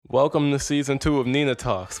Welcome to season 2 of Nina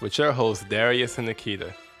Talks with your hosts Darius and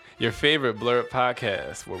Nikita, your favorite blurred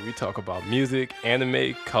podcast where we talk about music,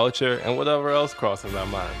 anime, culture, and whatever else crosses our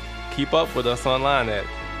mind. Keep up with us online at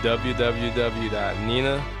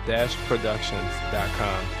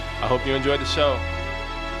www.nina-productions.com. I hope you enjoyed the show.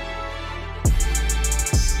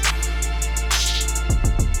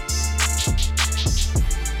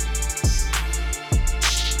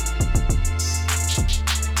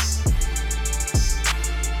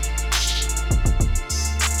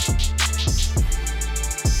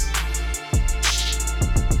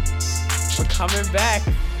 Coming back.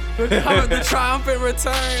 The triumphant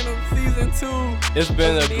return of season 2. It's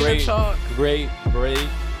been a great break.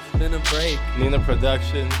 It's been a break. Nina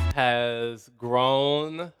Productions has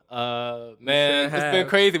grown. Man, it's been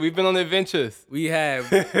crazy. We've been on adventures. We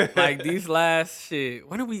have. Like these last shit.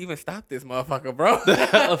 When did we even stop this motherfucker, bro?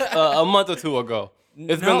 a month or two ago.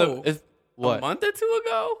 It's no. been what? A month or two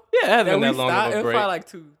ago? Yeah, it hasn't been that long of a break. It was probably like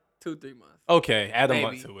two, 3 months. Okay, add a Maybe.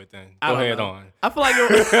 month to it then. Go ahead on. I feel like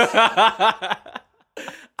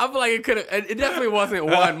it could have. It definitely wasn't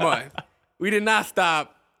 1 month. We did not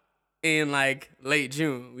stop in like late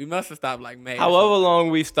June. We must have stopped like May. However long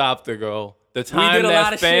we stopped ago, the time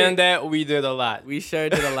that spanned that, we did a lot. We sure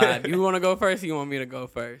did a lot. You want to go first? Or you want me to go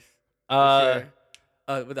first?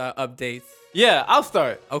 With our updates. Yeah, I'll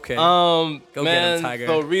start. Okay. Go get him, Tiger.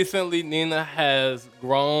 So recently Nina has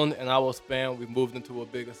grown, and our span, we moved into a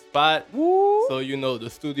bigger spot. Woo. So the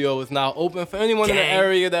studio is now open for anyone in the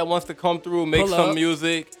area that wants to come through, make some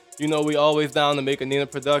music. We always down to make a Nina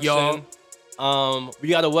production. Yo. We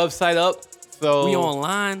got a website up. So we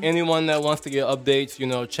online. Anyone that wants to get updates,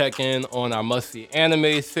 check in on our must-see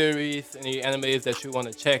anime series, any animes that you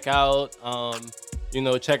want to check out.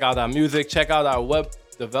 Check out our music, check out our web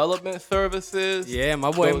development services. Yeah,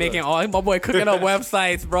 my boy cooking up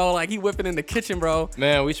websites, bro. Like he whipping in the kitchen, bro.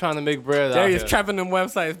 Man, we trying to make bread there out he is here. trapping them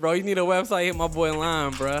websites, bro. You need a website, hit my boy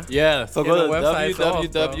line, bro. Yeah, so go to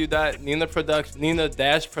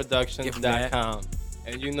www.nina-productions.com.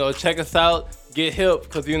 and check us out, get hip,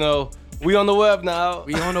 because we on the web now.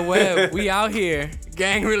 We on the web. We out here.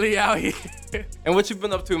 Gang really out here. And what you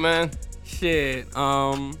been up to, man? Shit.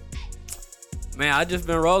 Man, I just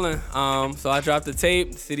been rolling. So I dropped the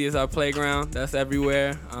tape. The City is Our Playground. That's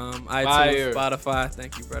everywhere. iTunes, Spotify.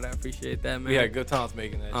 Thank you, brother. I appreciate that, man. We had good times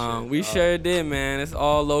making that shit. We sure did, man. It's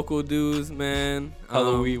all local dudes, man.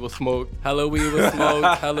 Hella weed was smoked.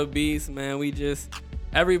 Hella beats, man.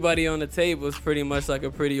 Everybody on the tape was pretty much like a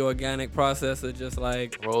pretty organic process of just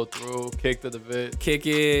like roll through, kick to the bit. Kick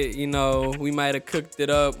it, we might have cooked it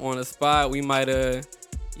up on the spot. We might have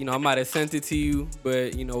I might have sent it to you,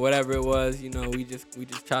 but whatever it was, we just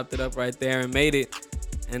chopped it up right there and made it.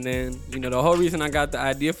 And then, the whole reason I got the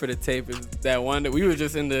idea for the tape is that one that we were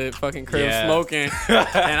just in the fucking crib smoking,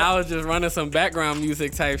 and I was just running some background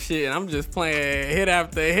music type shit, and I'm just playing hit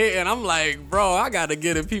after hit, and I'm like, bro, I gotta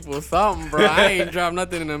get the people something, bro. I ain't dropped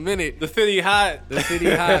nothing in a minute. The city hot,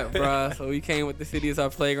 bro. So we came with The City is Our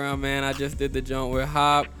Playground, man. I just did the joint with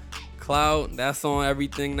Hop. Clout, that's on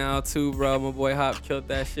everything now too, bro. My boy Hop killed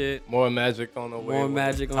that shit. More magic on the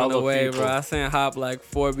way. Bro. I sent Hop like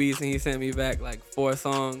 4 beats and he sent me back like 4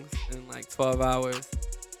 songs in like 12 hours.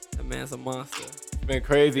 That man's a monster. It's been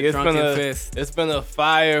crazy. It's been a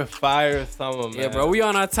fire summer, man. Yeah, bro. We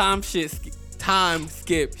on our time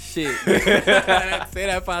skip shit. Say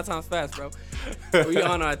that 5 times fast, bro. We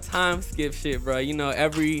on our time skip shit, bro.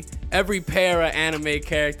 Every pair of anime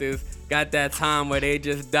characters got that time where they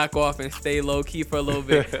just duck off and stay low key for a little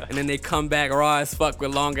bit, and then they come back raw as fuck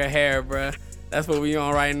with longer hair, bruh. That's what we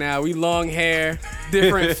on right now. We long hair,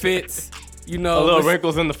 different fits, a little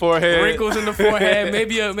wrinkles in the forehead.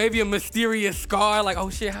 Maybe a mysterious scar. Like, oh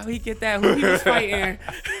shit, how he get that? Who he was fighting?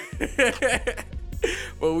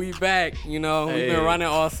 But we back. We've been running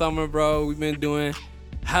all summer, bro. We've been doing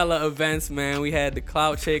hella events, man. We had the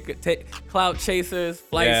Clout Chasers,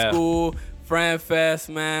 Flight School. Friend Fest,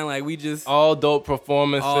 man. Like, we just all dope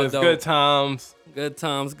performances, good times,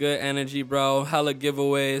 good energy, bro. Hella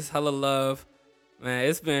giveaways, hella love, man.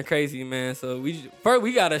 It's been crazy, man. So we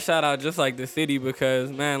gotta shout out just like the city,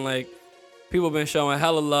 because man, like, people been showing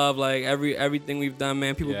hella love, like everything we've done,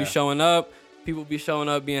 man. People be showing up. People be showing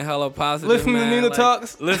up being hella positive. Listening to Nina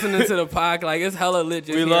Talks. Listening to the podcast. Like, it's hella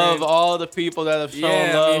legit. We love all the people that have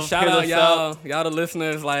shown love. Shout out y'all the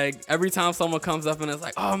listeners. Like, every time someone comes up and it's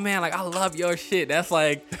like, oh man, like, I love your shit. That's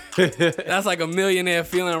like a millionaire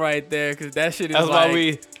feeling right there. Cause that shit is That's why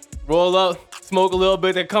we roll up, smoke a little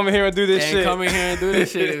bit, and come in here and do this shit. Come in here and do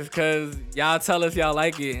this shit is cause y'all tell us y'all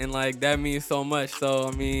like it. And like, that means so much. So,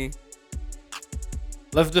 I mean,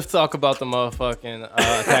 let's just talk about the motherfucking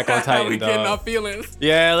Attack on Titan, we dog. getting our feelings.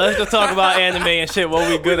 Yeah, let's just talk about anime and shit. What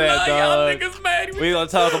we good at, dog? Y'all niggas mad. We gonna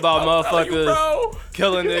talk about motherfuckers bro.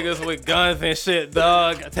 killing niggas with guns and shit,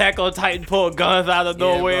 dog. Attack on Titan pulled guns out of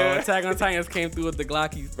nowhere. Bro. Attack on Titans came through with the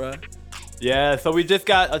Glockies, bro. Yeah, so we just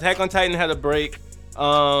got Attack on Titan had a break.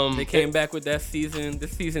 They came back with that season.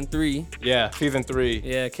 This season 3. Yeah, season 3.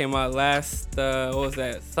 Yeah, it came out last. What was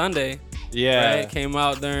that? Sunday. Yeah. Right? Came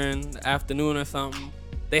out during the afternoon or something.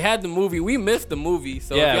 They had the movie. We missed the movie,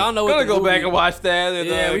 so yeah. if y'all know what gonna the go movie, back and watch that. And,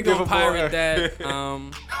 yeah, we give gonna a pirate that.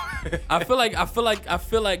 I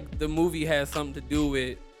feel like the movie has something to do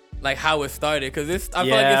with like how it started, cause I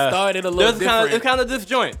feel like it started a little different. It's kind of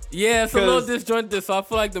disjoint. Yeah, it's a little disjointed. So I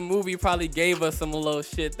feel like the movie probably gave us some little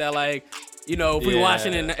shit that like, you know, if we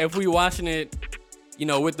watching it, you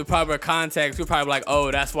know, with the proper context, we're probably like, oh,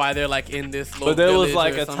 that's why they're like in this little. But there was village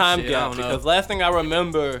like or a some time shit. gap because last thing I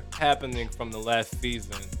remember happening from the last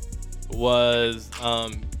season was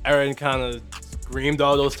Eren kind of screamed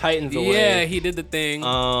all those Titans away. Yeah, he did the thing.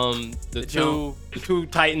 The two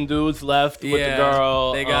Titan dudes left with the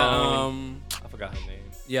girl. They got I forgot her name.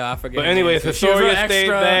 Yeah, I forget. But anyways, so she was Historia real stayed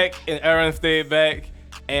extra. back and Eren stayed back.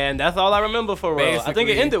 And that's all I remember for real. I think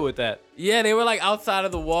it Basically. ended with that. Yeah, they were like outside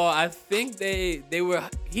of the wall. I think they were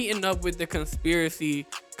heating up with the conspiracy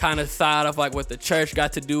kind of side of like what the church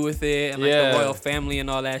got to do with it and like the royal family and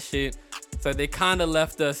all that shit. So they kind of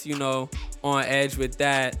left us, you know, on edge with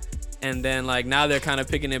that. And then like now they're kind of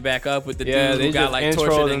picking it back up with the dude who got like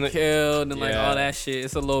tortured and killed and like all that shit.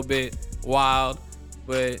 It's a little bit wild,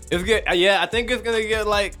 but it's good. Yeah, I think it's gonna get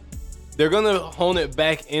like. They're gonna hone it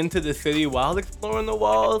back into the city while exploring the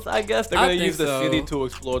walls. I guess they're gonna use the city to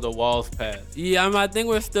explore the walls past. Yeah, I think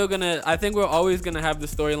we're always gonna have the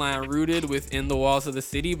storyline rooted within the walls of the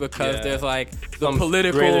city because there's like the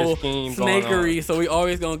political snakery. So we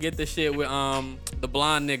always gonna get the shit with the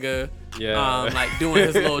blonde nigga, like doing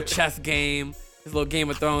his little chess game, his little Game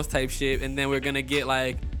of Thrones type shit, and then we're gonna get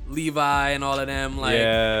like Levi and all of them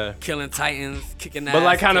like killing Titans, kicking ass, but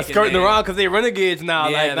like kind of skirting around because they renegades now.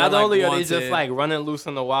 Yeah, like not like only are wanted. they just like running loose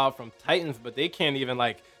in the wild from Titans, but they can't even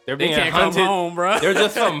like they're they being can't hunted. come home, bro. They're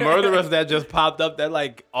just some murderers that just popped up that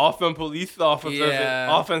like often police officers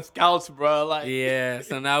and often scouts, bro. Like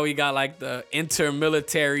so now we got like the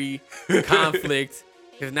inter-military conflict.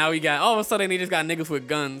 Cause now we got all of a sudden they just got niggas with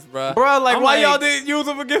guns, bro. Bro, like why y'all didn't use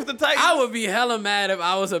them against the Titans? I would be hella mad if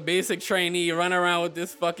I was a basic trainee running around with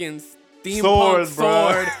this fucking steampunk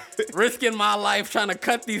sword risking my life trying to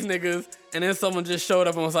cut these niggas, and then someone just showed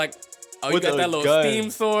up and was like, "Oh, you got that little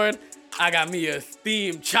steam sword? I got me a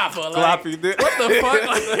steam chopper." Like, what the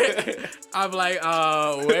fuck? I'm like,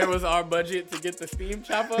 where was our budget to get the steam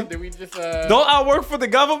chopper? Did we just don't I work for the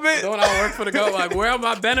government? Don't I work for the government? Like, where are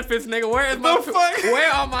my benefits, nigga? Where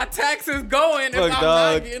are my taxes going if I'm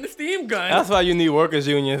not getting a steam gun? That's why you need workers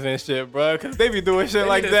unions and shit, bro. Cause they be doing shit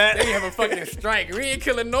like that. They have a fucking strike. We ain't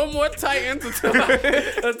killing no more Titans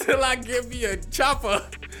until I get me a chopper.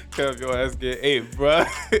 Cause your ass get ate, bro.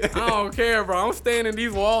 I don't care, bro. I'm staying in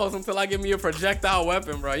these walls until I get me a projectile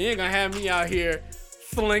weapon, bro. You ain't gonna have me out here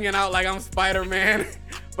slinging out like I'm Spider-Man,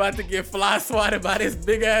 about to get fly swatted by this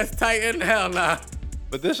big ass Titan. Hell nah.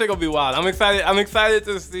 But this shit gonna be wild. I'm excited. I'm excited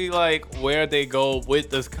to see like where they go with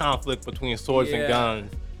this conflict between swords and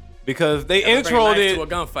guns, because they introed it to a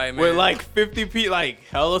gunfight, man. with like 50 people, like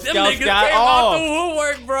hella Them scouts niggas got came off out the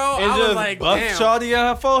woodwork, bro. and I just was like, buffed damn. Shawty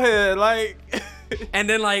on her forehead, like. And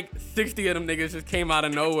then like 60 of them niggas just came out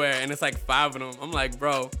of nowhere, and it's like 5 of them. I'm like,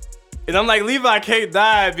 bro. And I'm like, Levi can't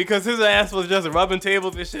die because his ass was just rubbing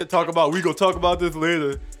tables and shit. We gonna talk about this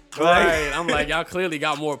later. Right. I'm like, y'all clearly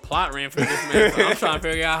got more plot ran for this man. So I'm trying to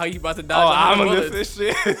figure out how you about to dodge I'm bullets. gonna this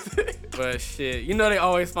shit. But shit, you know they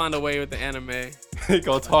always find a way with the anime. He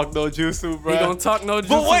gonna talk no jutsu, bro. He gonna talk no jutsu,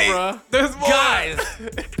 but wait, bro. There's more. Guys,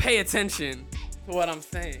 pay attention to what I'm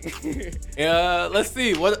saying. Let's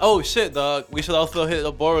see. What? Oh shit, dog. We should also hit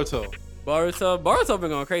a Boruto. Boruto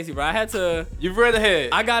been going crazy, bro. You've read ahead.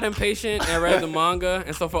 I got impatient and read the manga,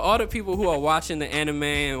 and so for all the people who are watching the anime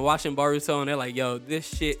and watching Boruto, and they're like, "Yo, this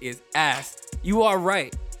shit is ass." You are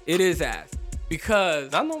right. It is ass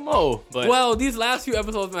because not no more. But well, these last few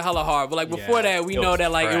episodes been hella hard, but like before that, we know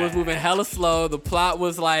that like it was moving hella slow. The plot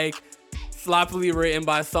was like sloppily written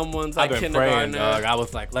by someone's like kindergartner. Dog. I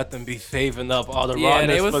was like, let them be saving up all the yeah, rawness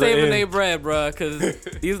they was for saving the their bread, bro. Cause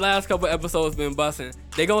these last couple episodes been busting.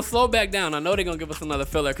 They gonna slow back down. I know they gonna give us another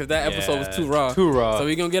filler, cause that episode was too raw. So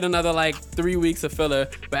we gonna get another like 3 weeks of filler.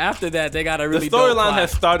 But after that, they got a really the storyline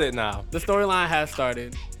has started now. The storyline has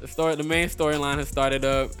started. The main storyline has started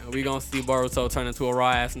up, and we gonna see Boruto turn into a raw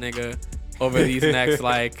ass nigga over these next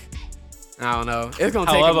like. I don't know. It's gonna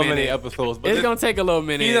take a however minute. many episodes. But It's gonna take a little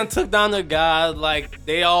minute. he done took down the guys. Like,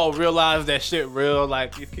 they all realized that shit real.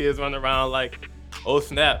 Like, these kids running around like, oh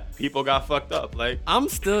snap, people got fucked up. Like, I'm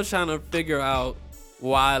still trying to figure out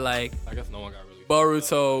why, like, I guess no one got really.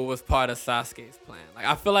 Boruto was part of Sasuke's plan. Like,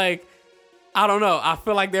 I feel like, I don't know. I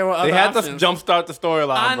feel like there were other They had options. to jumpstart the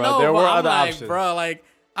storyline, I bro. know, There but were I'm other like, options. bro, like,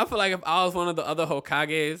 I feel like if I was one of the other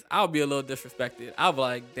Hokages, I would be a little disrespected. I'd be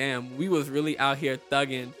like, damn, we was really out here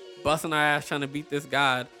thugging, busting our ass trying to beat this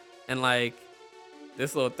god, and like,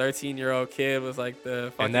 this little 13-year-old kid was like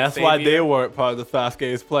the fucking And that's why savior. they weren't part of the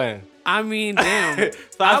Sasuke's plan. I mean, damn. I would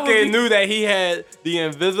Sasuke be- knew that he had the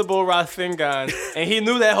invisible Rasengan, and he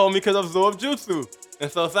knew that homie could absorb jutsu. And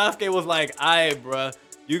so Sasuke was like, alright, bruh,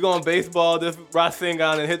 you gonna baseball this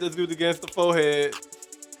Rasengan and hit this dude against the forehead,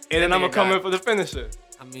 and then That I'm gonna nigga come got- in for the finisher.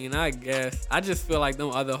 I mean, I guess. I just feel like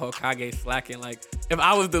them other Hokage slacking. Like, if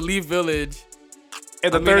I was the Leaf Village,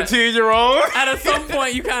 And the I mean, 13-year-old, at some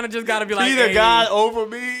point, you kind of just gotta be like, he the hey. god over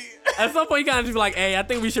me. At some point, you kind of just be like, hey, I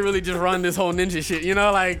think we should really just run this whole ninja shit. You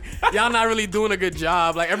know, like, y'all not really doing a good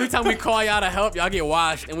job. Like, every time we call y'all to help, y'all get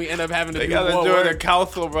washed, and we end up having to They do gotta more join the work.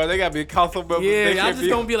 council, bro. They gotta be council members. Yeah, They y'all can't just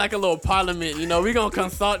gonna be like a little parliament. You know, we gonna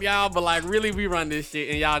consult y'all, but like, really, we run this shit,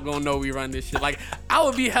 and y'all gonna know we run this shit. Like, I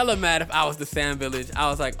would be hella mad if I was the Sand Village. I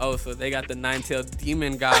was like, oh, so they got the nine-tailed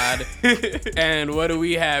demon god, and what do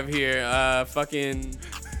we have here? Fucking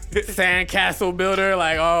sandcastle builder.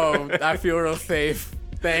 Like, oh, I feel real safe.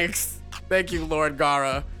 Thanks. Thank you, Lord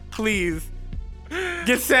Gara. Please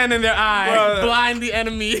get sand in their eye, Bruh. blind the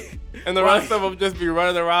enemy. And the rest of them just be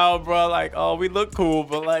running around, bro. Like, oh, we look cool,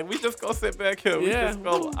 but like, we just gonna sit back here. We Yeah. just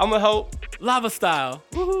go. I'm gonna help. Lava style.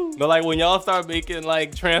 Woohoo. But like, when y'all start making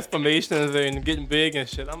like transformations and getting big and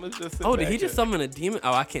shit, I'm gonna just sit Oh, did back he just here. summon a demon?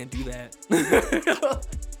 Oh, I can't do that.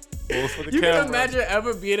 Pose for the You camera. can imagine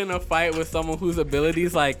ever being in a fight with someone whose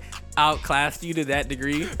abilities like outclassed you to that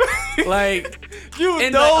degree, like You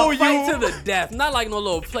in know like, a fight you. to the death. Not like no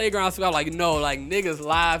little playground squad. Like no, like niggas'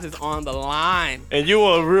 lives is on the line. And you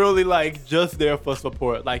were really like just there for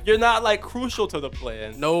support. Like, you're not like crucial to the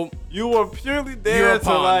plan. Nope. You were purely You're there a to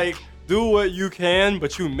pawn. like do what you can,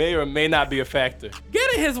 but you may or may not be a factor.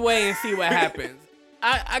 Get in his way and see what happens.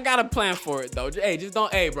 I got a plan for it though. Hey, just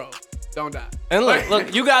don't. Hey, bro, don't die. And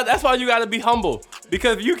look, you got. That's why you gotta be humble,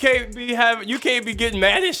 because you can't be getting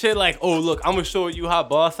mad at shit like, oh look, I'm gonna show you how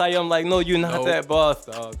boss I am. Like, no, you're not Nope. that boss,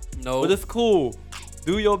 dog. No. But it's cool.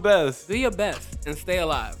 Do your best. Do your best and stay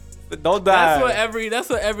alive. Don't die. That's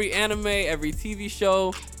what every anime, every TV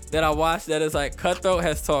show that I watch that is like cutthroat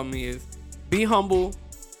has taught me is be humble,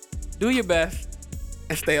 do your best,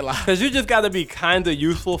 and stay alive. Cause you just gotta be kinda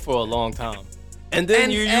useful for a long time, and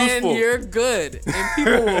then you're useful. And you're good. And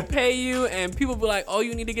people will pay you, and people be like, oh,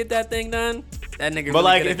 you need to get that thing done? That nigga But really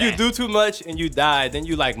like, good if at you that. do too much and you die, then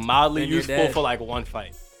you like mildly Then you're useful dead. for like one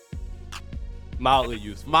fight. Mildly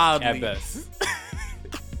useful. Mildly. At best.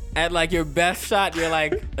 At like your best shot, you're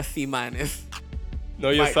like a C minus. Know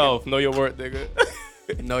yourself. Know your worth, nigga.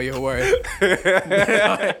 Know your worth.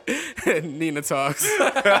 Nina talks.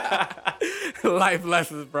 Life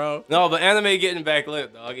lessons, bro. No, but anime getting back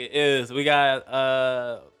lit, dog. It is. We got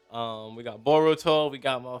Boruto. We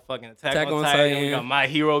got motherfucking Attack on Titan. We got My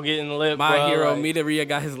Hero getting lit. My bro. hero, Like, Midoriya,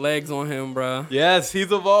 got his legs on him, bro. Yes,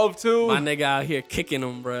 he's evolved too. My nigga out here kicking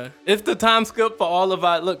him, bro. It's the time skip for all of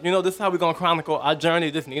our. Look, you know, this is how we're gonna chronicle our journey.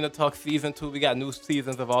 This Nina Talk season 2. We got new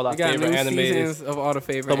seasons of all our We got favorite new animes. seasons of all the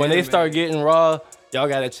favorite. So when they anime. start getting raw, y'all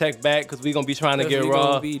gotta check back because we gonna be trying to get we raw.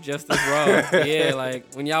 gonna be just as raw. Yeah, like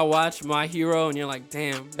when y'all watch My Hero and you're like,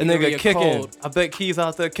 damn, A nigga Midoriya kicking. cold. I bet Key's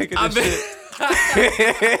out there kicking I this bet. shit.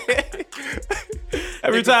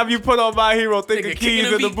 Every time you put on My Hero, think Nigga of kicking Keys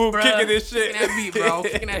the in the beat, booth bruh. kicking this shit. Kicking that beat, bro.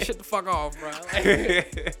 Kicking that shit the fuck off, bro.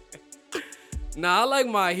 Like, nah, I like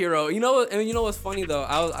My Hero. You know what? And you know what's funny though?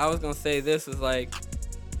 I was gonna say this is like,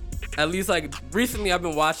 at least like recently I've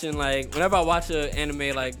been watching like whenever I watch a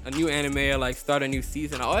anime like a new anime or like start a new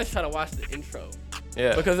season, I always try to watch the intro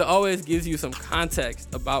Yeah. because it always gives you some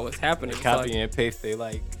context about what's happening. So, Copy like, and paste, they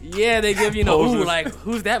like. yeah, they give you know, ooh, Poses. like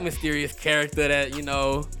who's that mysterious character that you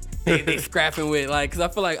know they scrapping with, like, because I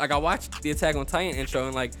feel like I watched the Attack on Titan intro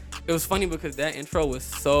and like it was funny because that intro was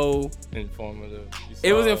so Informative.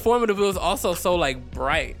 it was informative, but it was also so like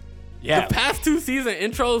bright. Yeah. The past 2 season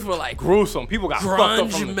intros were like Gruesome. People got fucked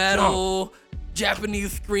up from grunge the metal,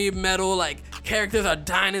 Japanese scream metal, like characters are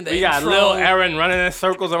dying in the We intro. got Lil Aaron running in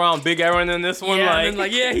circles around Big Aaron in this one. Yeah, and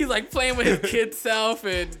then, he's like playing with his kid self,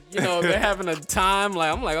 and they're having a time.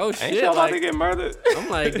 Like I'm like, oh shit, ain't y'all about like, to get murdered? I'm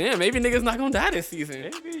like, damn, maybe niggas not gonna die this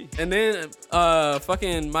season. Maybe. And then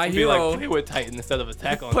fucking My Be Hero like, play with Titan instead of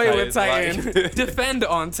Attack on play Titan. with Titan, Like, defend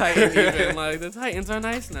on Titan. Even like the Titans are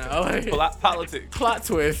nice now. Like, politics. plot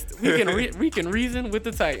twist. We can reason with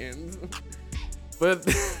the Titans. But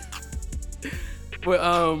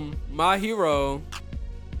My Hero,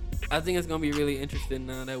 I think it's gonna be really interesting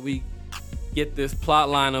now that we get this plot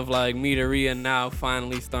line of like Midoriya now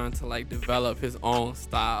finally starting to like develop his own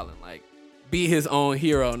style and like be his own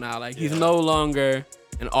hero now. Like he's no longer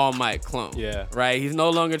an All Might clone. Yeah. Right? He's no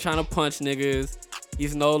longer trying to punch niggas.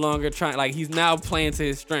 He's no longer trying, like he's now playing to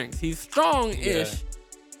his strengths. He's strong-ish,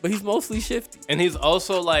 but he's mostly shifty. And he's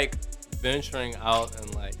also like venturing out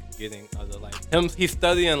and like getting other like he's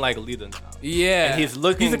studying like leader now. Yeah. And he's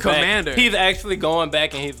looking He's a back. commander. He's actually going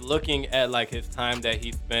back and he's looking at like his time that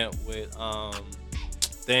he spent with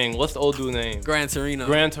what's the old dude name? Gran Torino.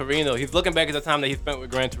 Gran Torino. He's looking back at the time that he spent with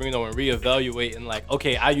Gran Torino and reevaluating like,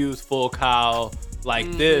 okay, I use full cow like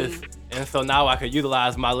this. And so now I could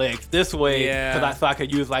utilize my legs this way. Yeah. So I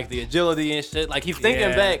could use like the agility and shit. Like he's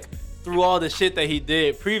thinking back through all the shit that he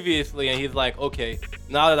did previously. And he's like, okay,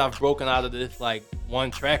 now that I've broken out of this like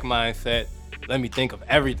one track mindset, let me think of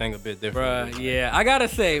everything a bit different. Bruh, yeah. I gotta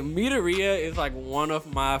say, Midoriya is like one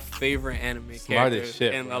of my favorite anime Smart as characters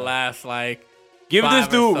shit, in bro. the last like Give this 5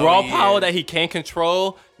 or dude so raw years. power that he can't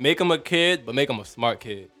control. Make him a kid, but make him a smart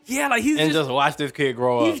kid. Yeah, like he's And just just watch this kid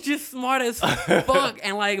grow up. he's just smart as fuck.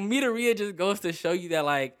 And like Midoriya just goes to show you that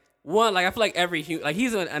like one, like I feel like every human, like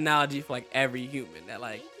he's an analogy for like every human that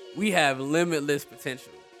like we have limitless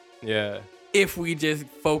potential Yeah. if we just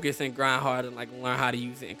focus and grind hard and like learn how to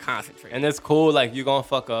use it and concentrate. And it's cool, like you gonna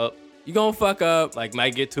fuck up. You gonna fuck up, Like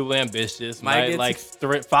might get too ambitious. Might Might get like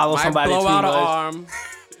too- follow might somebody blow too out an much. arm.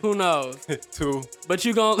 Who knows? Too. But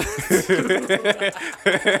you gonna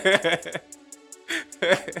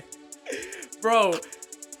Bro,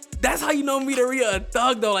 that's how you know Midoriya a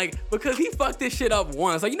thug though, like because he fucked this shit up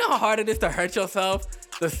once. Like you know how hard it is to hurt yourself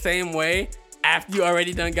the same way after you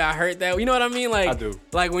already done got hurt that way? You know what I mean? Like I do.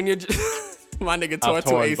 Like when you're just my nigga tore I've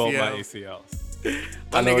two torn ACLs. both my ACLs.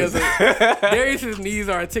 My I know niggas, Darius's knees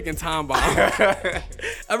are a ticking time bomb.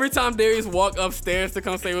 Every time Darius walk upstairs to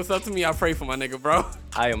come say what's up to me, I pray for my nigga, bro.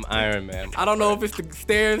 I am Iron Man. I don't know if it's the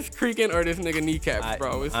stairs creaking or this nigga kneecaps,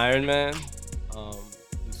 bro. It's Iron Man.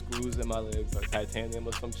 The screws in my legs are titanium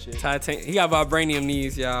or some shit. He got vibranium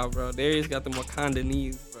knees, y'all, bro. Darius got the Wakanda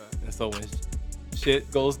knees, bro. And so when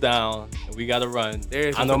shit goes down and we gotta run,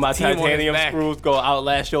 Darius I will know put my the team on his titanium back. screws go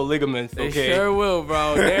outlast your ligaments. They Okay. sure will,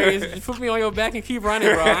 bro. Darius, just put me on your back and keep running,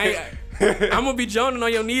 bro. I'm gonna be joning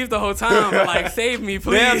on your knees the whole time, but like, save me,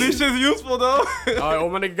 please. Damn, this shit's useful though. All right, oh,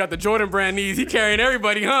 my nigga got the Jordan brand knees. He carrying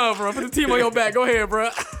everybody, huh, bro? Put the team on your back. Go ahead, bro.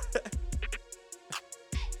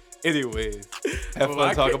 Anyways, have Well, fun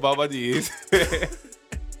I talking can't- about my knees.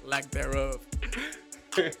 Lack thereof.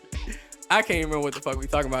 I can't even remember what the fuck we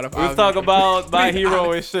talking about. If We I was talking about my Please,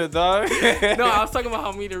 hero and shit, dog. No, I was talking about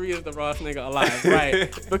how Midoriya is the rawest nigga alive,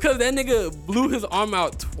 right? Because that nigga blew his arm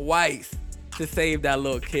out twice to save that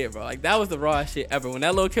little kid, bro. Like, that was the rawest shit ever. When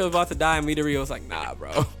that little kid was about to die, Midoriya was like, nah,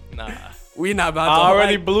 bro. Nah. We not about to I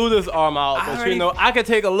already like, blew this arm out, I but already- you know, I could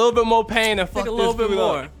take a little bit more pain and fuck take a little this bit dude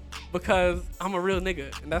more. up. Because I'm a real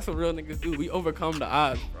nigga. And that's what real niggas do. We overcome the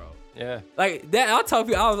odds, bro. Yeah. Like, that, I'll tell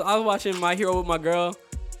you, I was watching My Hero with my girl.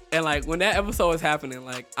 And like when that episode was happening,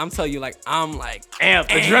 like I'm telling you, like I'm like Amp,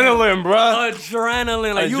 adrenaline, bruh.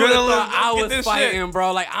 adrenaline. Like you would have Adrenaline, thought I get was this fighting, shit.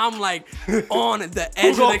 bro. Like I'm like on the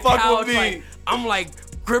edge of gonna the fuck couch. with me? Like I'm like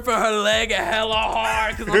gripping her leg hella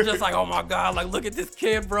hard because I'm just like, oh my god, like look at this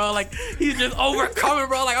kid, bro. Like he's just overcoming,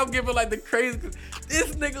 bro. Like I'm giving like the crazy.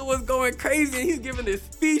 This nigga was going crazy and he's giving this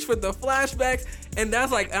speech with the flashbacks, and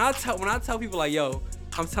that's like, and when I tell people like, yo.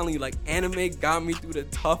 I'm telling you, like, anime got me through the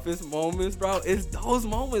toughest moments, bro. It's those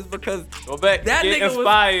moments because Go back. that Get nigga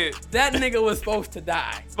inspired. that nigga was supposed to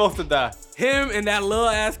die. Supposed to die. Him and that little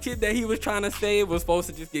ass kid that he was trying to save was supposed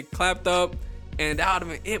to just get clapped up, and that would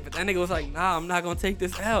have been it. But that nigga was like, nah, I'm not gonna take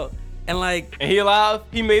this out. And like, And he alive.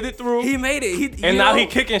 He made it through. he made it. and now he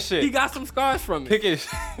kicking shit. He got some scars from it. kicking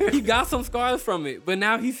shit. He got some scars from it, but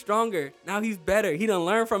now he's stronger. Now he's better. He done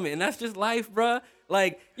learned from it, and that's just life, bruh.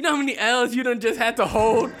 Like, you know how many L's you done just had to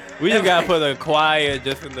hold? We just gotta put a choir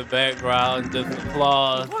just in the background, just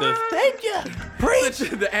applause, just thank you. Preach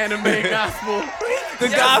the anime gospel. The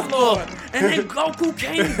Yes, gospel. Lord. And then Goku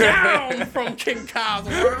came down from King Ka's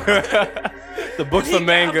world. The books He of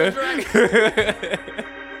manga. got the dragon.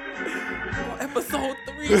 Episode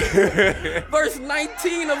 3. Verse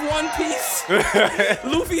 19 of One Piece.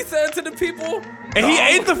 Luffy said to the people, and he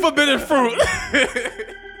ate the forbidden fruit.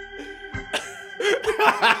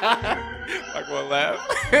 Like one laugh.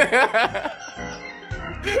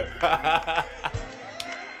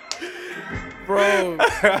 Bro,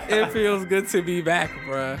 it feels good to be back,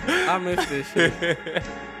 bro. I miss this shit.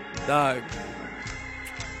 Dog.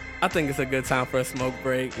 I think it's a good time for a smoke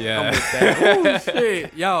break. Yeah. I'm with that. Oh,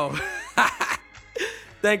 shit. Yo.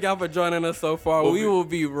 Thank y'all for joining us so far. We will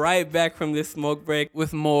be right back from this smoke break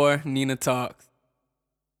with more Nina Talks.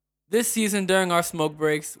 This season, during our smoke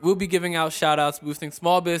breaks, we'll be giving out shout-outs boosting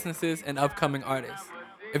small businesses and upcoming artists.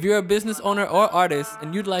 If you're a business owner or artist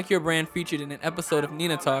and you'd like your brand featured in an episode of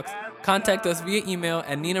Nina Talks, contact us via email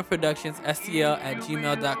at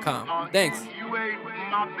ninaproductionsstl@gmail.com. Thanks.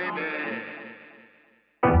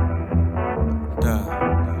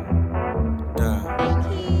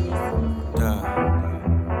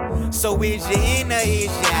 So is you in or is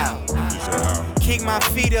you out? Kick my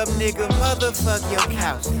feet up, nigga, motherfuck your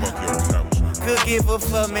couch. Could give a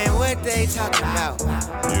fuck, man, what they talking about?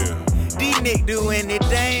 These niggas do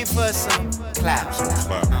anything for some clout.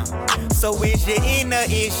 So is you in or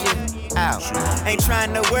is you out? Ain't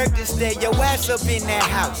trying to work to stay your ass up in that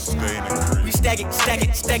house. We stack it,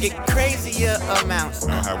 crazier amounts.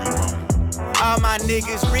 All my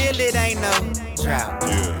niggas real, it ain't no drought.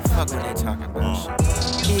 Fuck what they talking about.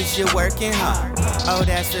 Is you working, huh? Oh,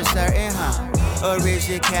 that's a certain, huh? Or is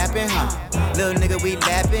you capping, huh? Little nigga, we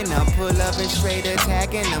lapping them. Pull up and straight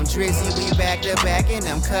attacking them. Drizzy, we back to backing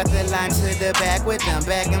them. Cut the line to the back with them.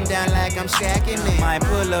 Back them down like I'm stacking them. Might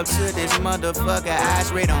pull up to this motherfucker,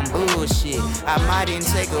 eyes red on bullshit. I might even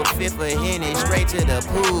take a fifth of Henny straight to the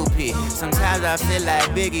pool pit. Sometimes I feel like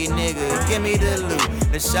Biggie, nigga, give me the loot.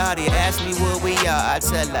 The shawty ask me what we are, I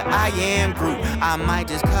tell her I am Groot. I might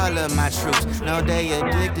just call her my troops. No, they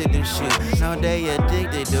addicted to shit. No, they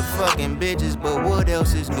addicted to fucking bitches, but what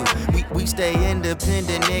else is new? We stay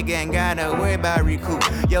independent, nigga, ain't gotta worry about recoup.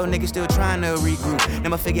 Yo, nigga still trying to regroup.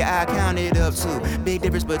 Never figure I count it up too. Big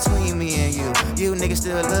difference between me and you. You niggas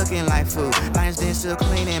still looking like food. Lions Den still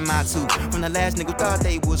cleaning my tooth. From the last nigga thought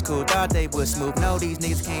they was cool, thought they was smooth. No, these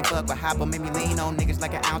niggas can't fuck with hopper. Made me lean on niggas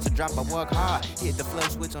like an ounce of drop. I work hard. Hit the flow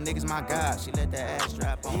switch on niggas, my God. She let that ass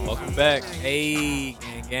drop on. Welcome back. Hey,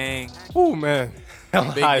 gang. Ooh, man.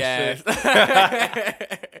 Big High ass.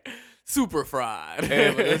 shit. Super fried.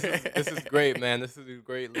 Hey, but this is great, man. This is a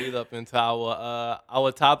great lead up into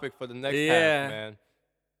our topic for the next half, man.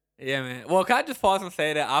 Yeah, man. Well, can I just pause and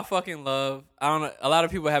say that I fucking love, I don't know, a lot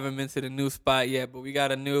of people haven't been to the new spot yet, but we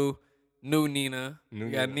got a new Nina. We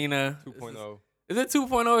got Nina 2.0. Is it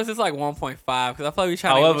 2.0 or is this like 1.5? Because I feel like we're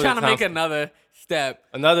trying to make another step.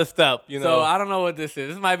 Another step, you know. So I don't know what this is.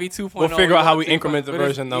 This might be 2.0. We'll figure out how we increment the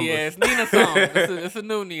version numbers. Yeah, it's Nina's song. It's a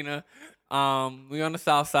new Nina. We on the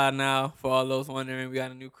south side now, for all those wondering. We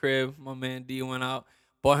got a new crib. My man D went out,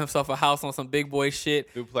 bought himself a house on some big boy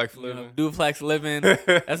shit. Duplex living. Duplex living.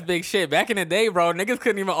 That's big shit. Back in the day, bro, niggas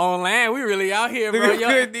couldn't even own land. We really out here, bro. Niggas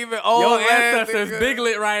couldn't even own your land. ancestors big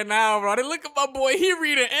lit right now, bro. They look at my boy, he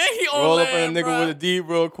reading and he own Roll land, up in a nigga bro. with a D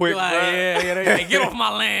real quick, Like, bro. yeah, get off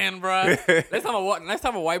my land, bro. Next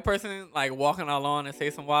time a white person like walking our lawn and say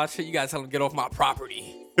some wild shit, you gotta tell them get off my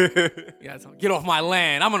property. You gotta tell them get off my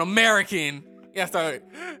land. I'm an American. You gotta start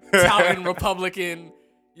touting Republican,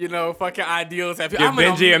 fucking ideals. Get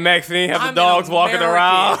Benji and Maxine have the dogs walking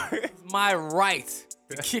around. It's my right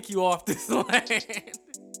to kick you off this land.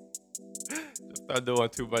 Just start doing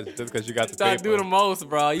too much just because you got the Start paper. do the most,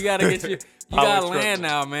 bro. You gotta get you Power got trip, land man.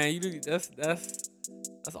 now, man. You do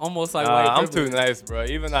that's almost like white I'm privilege. too nice, bro.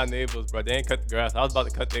 Even our neighbors, bro, they ain't cut the grass. I was about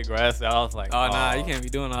to cut their grass, and I was like, Oh, nah, you can't be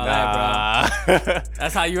doing all nah. that, bro.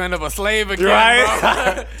 That's how you end up a slave again, Right?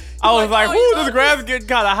 bro. I was like, oh, whoo, this grass getting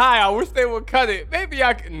kind of high. I wish they would cut it. Maybe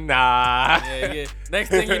I could. Nah. Yeah. Next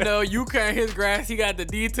thing you know, you cutting his grass. He got the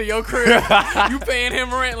deed to your crib. You paying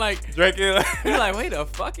him rent. Like, Drinking. you're like, wait a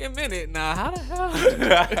fucking minute. Nah, how the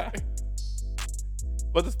hell?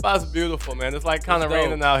 But the spot's beautiful, man. It's like kind of It's dope.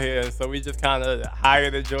 raining out here, and so we just kind of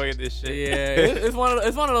hired enjoying this shit. Yeah, it's one of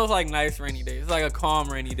those like nice rainy days. It's like a calm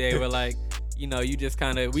rainy day where like, you just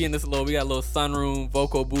kind of, we got a little sunroom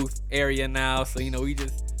vocal booth area now. So, we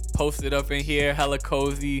just posted up in here, hella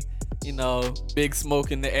cozy, big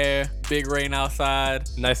smoke in the air, big rain outside.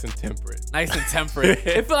 Nice and temperate. Nice and temperate.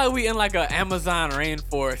 It feel like we in like a Amazon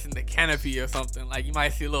rainforest in the canopy or something. Like you might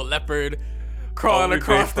see a little leopard crawling we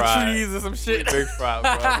across big the fried. trees or some shit. Big fry,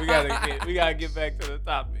 bro. We gotta get back to the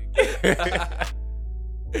topic.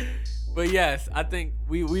 But yes, I think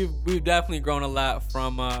we've definitely grown a lot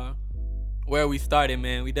from where we started,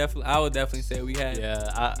 man, I would definitely say we had,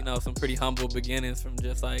 some pretty humble beginnings from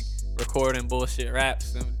just like recording bullshit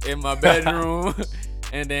raps in my bedroom,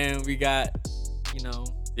 and then we got,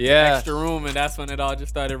 extra room, and that's when it all just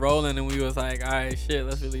started rolling, and we was like, all right, shit,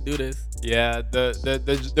 let's really do this. Yeah,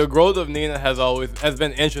 the growth of Nina has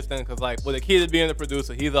been interesting because like with Akita being the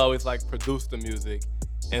producer, he's always like produced the music,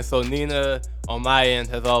 and so Nina on my end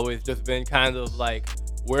has always just been kind of like,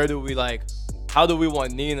 how do we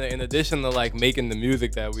want Nina, in addition to like making the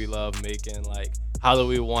music that we love making, like how do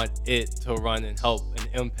we want it to run and help and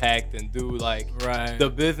impact and do like the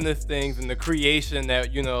business things and the creation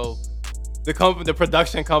that the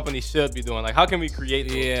production company should be doing. Like how can we create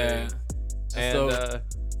those things? And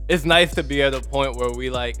it's nice to be at a point where we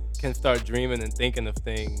like can start dreaming and thinking of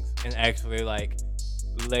things and actually like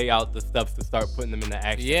lay out the steps to start putting them into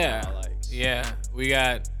action. We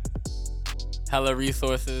got hella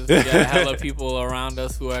resources. We got hella people around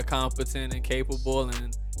us who are competent and capable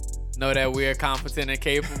and know that we're competent and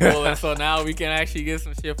capable. And so now we can actually get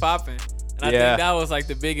some shit popping. And I think that was like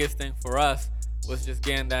the biggest thing for us, was just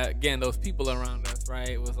getting those people around us, right?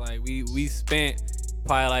 It was like we spent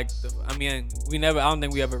probably like, I don't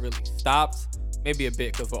think we ever really stopped. Maybe a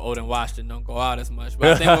bit because we're old and washed and don't go out as much.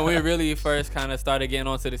 But I think when we really first kind of started getting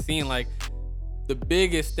onto the scene, like the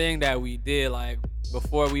biggest thing that we did, like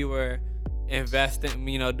before we were investing,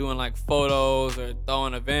 doing like photos or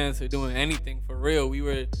throwing events or doing anything for real, we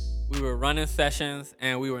were running sessions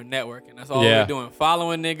and we were networking. That's all we were doing.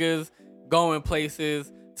 Following niggas, going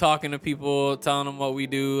places, talking to people, telling them what we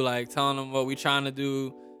do, like telling them what we trying to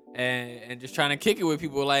do, and just trying to kick it with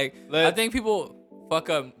people. Like I think people fuck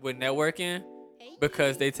up with networking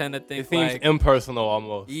because they tend to think it seems like impersonal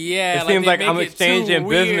almost. Yeah, it seems like I'm exchanging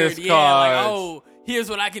business cards. Like, here's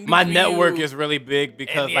what I can do. My for network you. is really big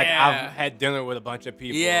because like I've had dinner with a bunch of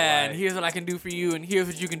people. Yeah, like, and here's what I can do for you, and here's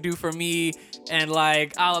what you can do for me, and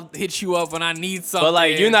like I'll hit you up when I need something. But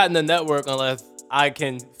like you're not in the network unless I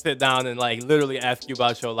can sit down and like literally ask you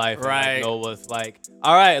about your life. Right. And, like, know what's like.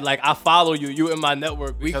 All right, like I follow you. You in my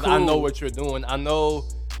network because I know what you're doing. I know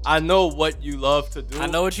what you love to do. I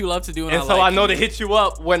know what you love to do, and so I know to hit you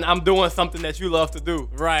up when I'm doing something that you love to do.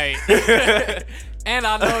 Right. And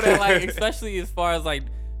I know that, like, especially as far as like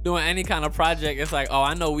doing any kind of project, it's like, oh,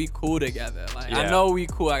 I know we cool together. Like, I know we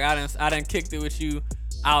cool. Like, I done kicked it with you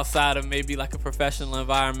outside of maybe like a professional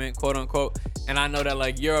environment, quote unquote. And I know that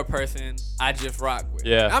like you're a person I just rock with.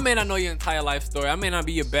 Yeah. I may not know your entire life story. I may not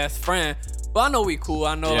be your best friend, but I know we cool.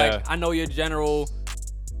 I know I know your general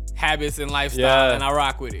habits and lifestyle, and I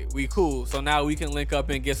rock with it. We cool. So now we can link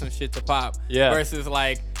up and get some shit to pop. Yeah. Versus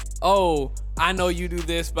like, oh, I know you do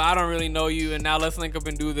this, but I don't really know you, and now let's link up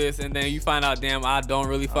and do this, and then you find out, damn, I don't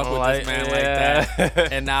really fuck with this man like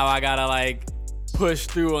that, and now I gotta like push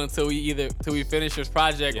through until we finish this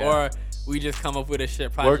project, or we just come up with a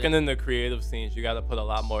shit project. Working in the creative scenes, you gotta put a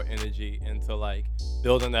lot more energy into like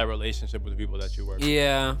building that relationship with the people that you work with.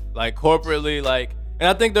 Yeah. Like corporately, like, and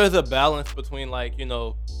I think there's a balance between like,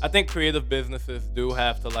 I think creative businesses do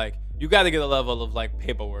have to like, you gotta get a level of like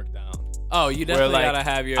paperwork down. Oh, you definitely where, like, gotta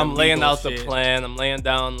have your. I'm laying out shit. the plan. I'm laying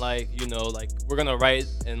down like like we're gonna write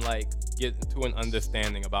and like get to an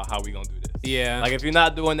understanding about how we gonna do this. Yeah. Like if you're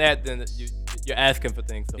not doing that, then you're asking for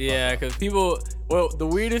things. Yeah, because people. Well, the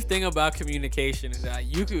weirdest thing about communication is that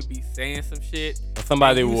you could be saying some shit.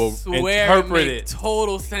 Somebody will interpret it.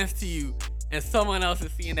 Total sense to you, and someone else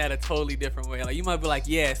is seeing that a totally different way. Like you might be like,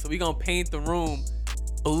 yeah, so we gonna paint the room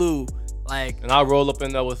blue. Like, and I'll roll up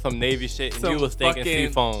in there with some Navy shit, and you was thinking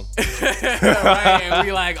seafoam. Right, and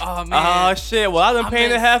we like, oh man. Oh shit, well I done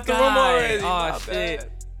painted half the room already. Oh shit.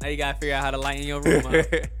 Bad. Now you gotta figure out how to lighten your room up.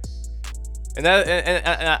 And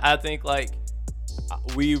I think like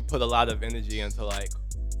we put a lot of energy into like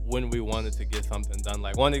when we wanted to get something done.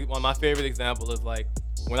 Like one of my favorite examples is like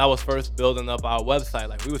when I was first building up our website,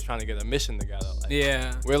 like we was trying to get a mission together.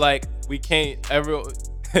 Like, we're like, we can't ever.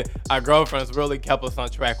 Our girlfriends really kept us on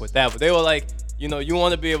track with that, but they were like, you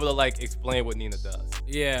want to be able to like explain what Nina does.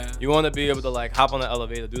 Yeah. You want to be able to like hop on the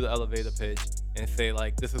elevator, do the elevator pitch, and say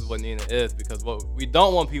like, this is what Nina is, because what we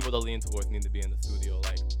don't want people to lean towards Nina being in the studio.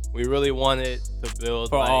 Like we really wanted to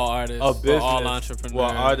build for like, all artists, a business for all entrepreneurs, where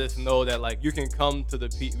artists know that like you can come to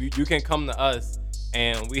you can come to us,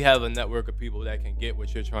 and we have a network of people that can get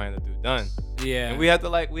what you're trying to do done. Yeah. And we had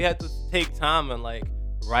to take time and like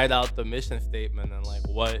write out the mission statement and like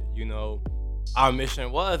what our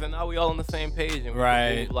mission was, and now we all on the same page, and we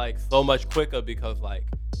can move like so much quicker because like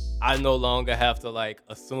I no longer have to like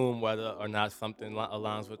assume whether or not something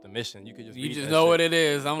aligns with the mission. You could just know what it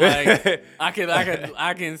is. I'm like,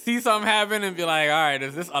 I can see something happen and be like, all right,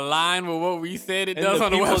 does this align with what we said it does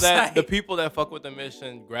on the website? The people that fuck with the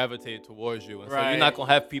mission gravitate towards you, and so Right. you're not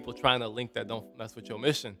gonna have people trying to link that don't mess with your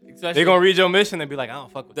mission. Especially- They're gonna read your mission and be like, I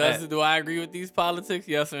don't fuck with that. Do I agree with these politics?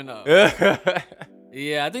 Yes or no?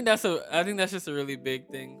 Yeah, I think that's just a really big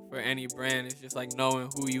thing for any brand. It's just like knowing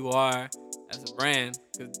who you are as a brand.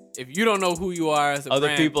 Because if you don't know who you are as a brand,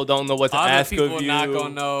 Other people don't know what to other ask people of you. not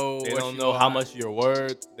gonna know. They what don't you know how are. much you're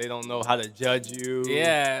worth. They don't know how to judge you.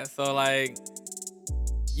 Yeah, so like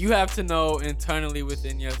you have to know internally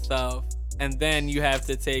within yourself, and then you have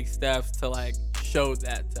to take steps to like show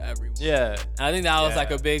that to everyone. Yeah. And I think that was Yeah.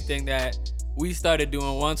 like a big thing that we started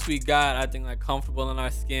doing once we got, I think, like comfortable in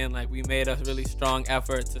our skin. Like we made a really strong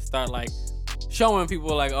effort to start like showing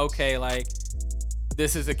people like, okay, like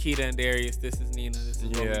this is Akita and Darius, this is Nina, this is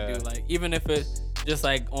what we do. Like even if it's just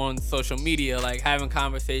like on social media, like having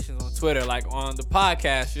conversations on Twitter, like on the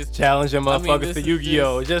podcast, just Challenging motherfuckers this to is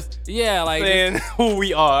Yu-Gi-Oh! Just yeah, like saying who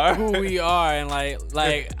we are. who we are, and like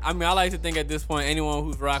I mean, I like to think at this point, anyone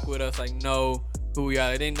who's rock with us like know who we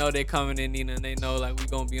are. They know they coming in, Nina, and they know like we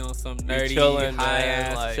gonna be on some nerdy, chillin', high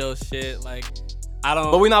man, ass, like- chill shit. Like I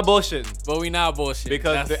don't, But we not bullshitting. but we not bullshit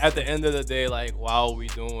Because That's- at the end of the day, like, while we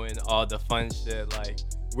doing all the fun shit, like,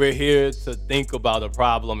 we're here to think about a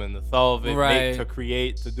problem and to solve it, Right. to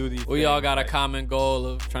create, to do these we things. all got a like, common goal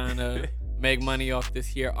of trying to make money off this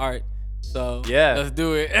here art. So Yeah. let's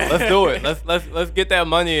do it. Let's do it. Let's get that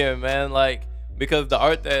money in, man. Like, because the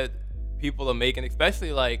art that people are making,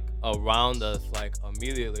 especially like around us, like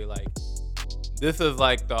immediately, like this is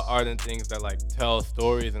like the art and things that like tell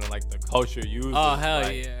stories and like the culture uses. Oh hell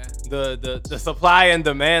like, yeah, The supply and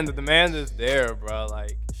demand. The demand is there, bro.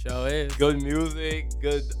 Like show is good music,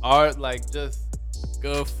 good art, like just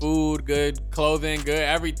good food, good clothing, good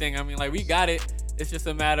everything. I mean, like we got it. It's just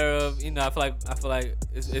a matter of, you know, I feel like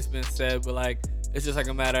it's been said, but like it's just like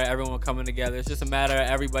a matter of everyone coming together. It's just a matter of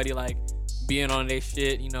everybody like being on their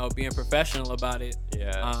shit, you know, being professional about it.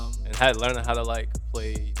 and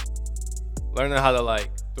learning how to like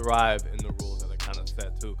thrive in the rules that are kind of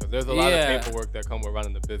set too, because there's a lot of paperwork that come with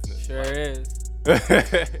running the business. Sure like, is.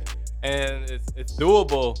 and it's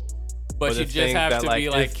doable, But you it's just things have that, to like, be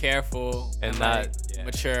like it's- careful and and not- like yeah.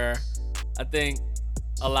 mature. I think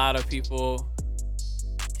a lot of people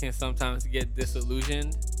can sometimes get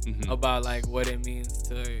disillusioned Mhm. about like what it means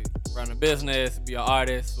to run a business, be an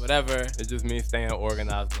artist, whatever. It just means staying organized.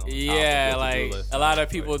 And on top of Yeah, your to-do like list. a lot of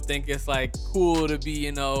people think it's like cool to be,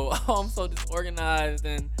 you know, oh, I'm so disorganized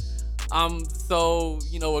and I'm so,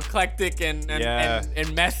 you know, eclectic and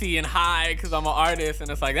messy and high because I'm an artist, and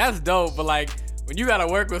it's like that's dope, but like when you gotta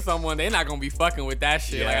work with someone, they're not gonna be fucking with that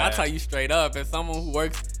shit. Like Yeah. I'll tell you straight up, as someone who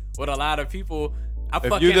works with a lot of people, I If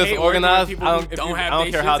fucking you just hate organized, working with people who I have don't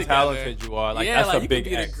their care shit how together. talented you are. Like yeah, that's like a you big could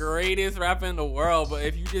be X. the greatest rapper in the world, but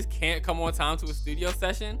if you just can't come on time to a studio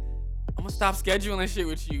session, I'm gonna stop scheduling shit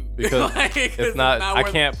with you Because like, it's not. I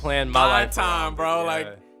worth can't plan my my life time, around it. bro. Yeah.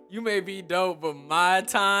 Like you may be dope, but my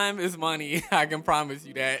time is money. I can promise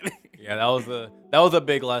you that. Yeah, that was a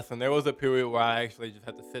big lesson. There was a period where I actually just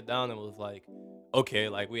had to sit down and was like, okay,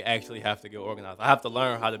 like we actually have to get organized. I have to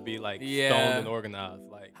learn how to be like Yeah. stoned and organized.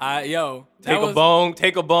 Like Yo,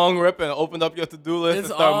 take a bong rip and open up your to-do list It's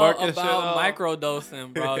and start all marking shit about up.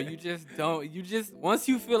 microdosing, bro. You just once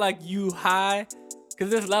you feel like you high, cause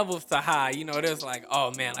there's levels to high. You know, there's like,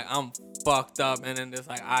 oh man, like I'm fucked up, and then there's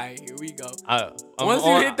like, all right, here we go. I'm Once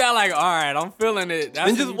you hit that, like, all right, I'm feeling it.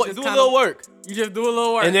 That's then when just you do a kinda- little work. You just do a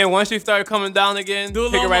little work. And then once you start coming down again, do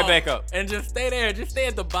a pick it little right more. back up. And just stay there. Just stay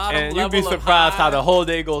at the bottom And level you'd be of surprised high. how the whole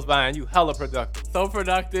day goes by and you hella productive. So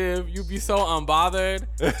productive. You be so unbothered.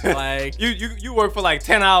 Like you work for like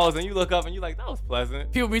 10 hours and you look up and you like, that was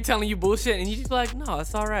pleasant. people be telling you bullshit and you just be like, no,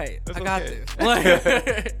 it's all right. It's I got okay. this.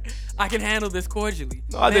 Like, I can handle this cordially.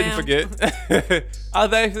 No, I didn't Ma'am. forget. I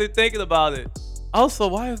was actually thinking about it. Also,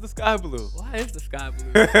 why is the sky blue? Why is the sky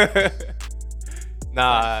blue?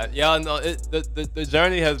 Nah, y'all know the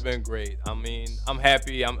journey has been great. I mean, I'm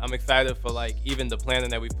happy. I'm excited for like even the planning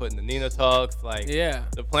that we put in the Nina Talks. Like Yeah.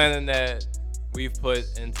 the planning that we've put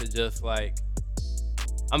into just like,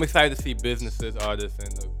 I'm excited to see businesses, artists,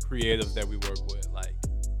 and the creatives that we work with like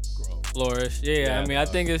grow. Flourish. Yeah, Yeah, I mean, I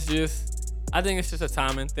dog. think it's just a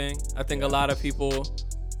timing thing. I think a lot of people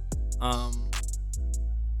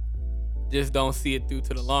just don't see it through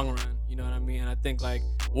to the long run. You know what I mean? I think like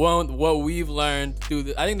what we've learned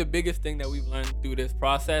I think the biggest thing that we've learned through this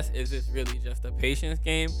process is it's really just a patience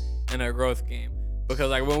game and a growth game. Because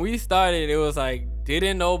like when we started, it was like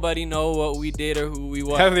didn't nobody know what we did or who we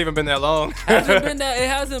was. It hasn't even been that long. It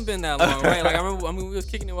hasn't been that long, right? Like we was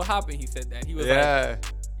kicking it with Hop and he said that. He was like,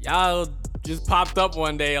 y'all just popped up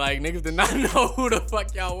one day, like niggas did not know who the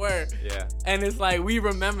fuck y'all were. Yeah. And it's like we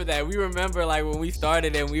remember that. We remember like when we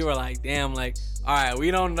started and we were like, damn, like, all right,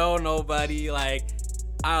 we don't know nobody. Like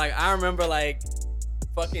I remember like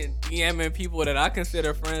fucking DMing people that I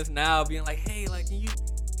consider friends now, being like, hey, like, can you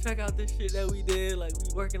check out this shit that we did? Like,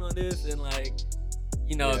 we working on this, and like,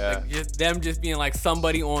 you know, like, just being like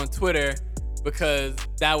somebody on Twitter because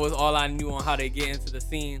that was all I knew on how they get into the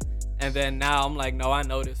scene. And then now I'm like, no, I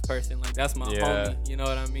know this person. Like, that's my homie. You know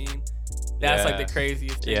what I mean? That's like the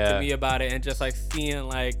craziest thing to me about it. And just like seeing,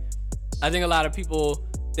 like, I think a lot of people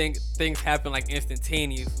think things happen like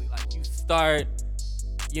instantaneously. Like, you start,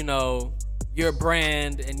 you know, your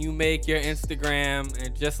brand and you make your Instagram,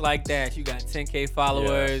 and just like that, you got 10K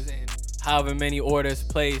followers and however many orders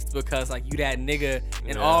placed because like you that nigga,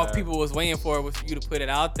 and all people was waiting for was for you to put it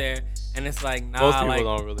out there. And it's like, nah, most people like,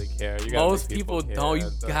 don't really care. Most people don't. You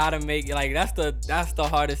gotta make, like, that's the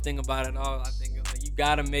hardest thing about it all. I think it's like you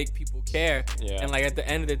gotta make people care. Yeah. And like at the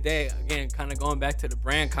end of the day, again, kind of going back to the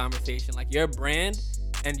brand conversation, like your brand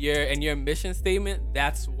and your mission statement,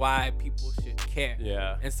 that's why people should care.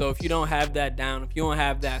 Yeah. And so if you don't have that down, if you don't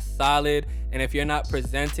have that solid, and if you're not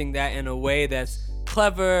presenting that in a way that's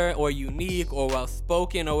clever or unique or well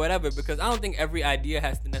spoken or whatever, because I don't think every idea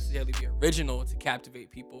has to necessarily be original to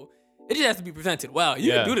captivate people. It just has to be presented well.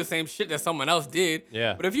 You can do the same shit that someone else did.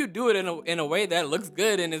 Yeah. But if you do it in a way that looks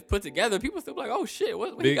good and is put together, people still be like, oh shit,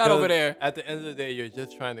 what you got over there? At the end of the day, you're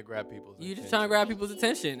just trying to grab people's attention. You're just trying to grab people's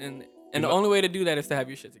attention. And the only way to do that is to have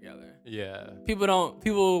your shit together. Yeah.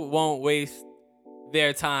 People won't waste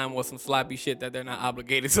their time with some sloppy shit that they're not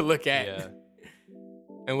obligated to look at. Yeah.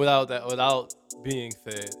 And without being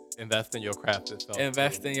said, invest in your craft itself.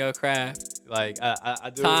 Invest in your craft. Like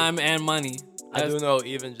I do. Time and money. I do know,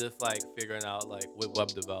 even just like figuring out like with web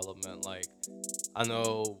development, like I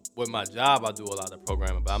know with my job I do a lot of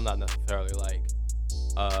programming, but I'm not necessarily like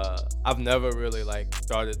I've never really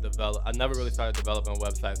started developing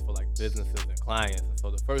websites for like businesses and clients. And so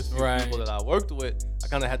the first few people that I worked with, I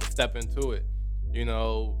kind of had to step into it, you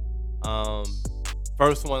know.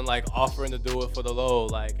 First one, like offering to do it for the low,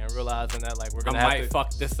 like, and realizing that like we're gonna have to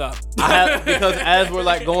fuck this up. Because as we're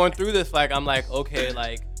like going through this, like I'm like, okay,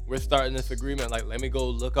 like we're starting this agreement, like let me go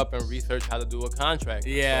look up and research how to do a contract.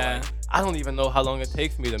 Yeah. So, like, I don't even know how long it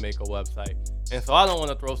takes me to make a website, and so I don't want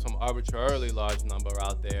to throw some arbitrarily large number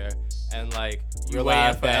out there and like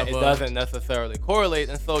realize that it doesn't necessarily correlate,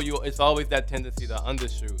 and so it's always that tendency to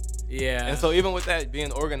undershoot. Yeah. And so even with that,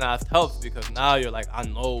 being organized helps, because now you're like, I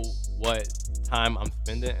know what time I'm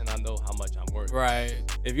spending and I know how much I'm worth. Right.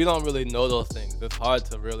 If you don't really know those things, it's hard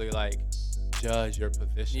to really like judge your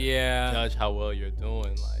position. Yeah. Judge how well you're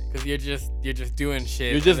doing, like, because you're just doing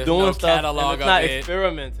shit. You're just doing stuff. And it's not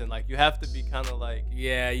experimenting. Like you have to be kind of like.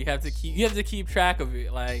 Yeah, you have to keep track of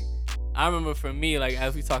it. Like I remember for me, like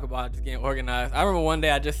as we talk about just getting organized, I remember one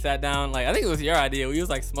day I just sat down, like I think it was your idea. We was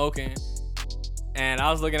like smoking. And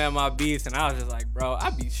I was looking at my beats, and I was just like, bro, I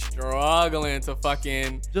be struggling to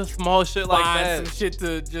fucking just small shit like that. Find some shit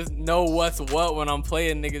to just know what's what when I'm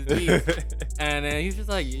playing niggas beats. And then he's just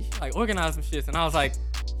like, you should like organize some shit. And I was like,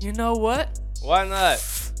 you know what? Why not?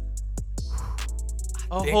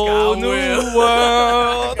 A whole new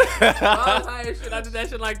world. I was high as shit. I did that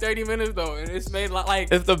shit in like 30 minutes though, and it's made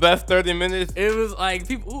like. It's the best 30 minους. It was like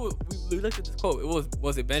people. Ooh, we looked at this quote. It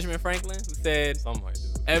was it Benjamin Franklin who said, "Somewhere,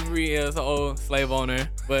 dude. Every is an old slave owner,"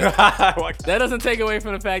 but that doesn't take away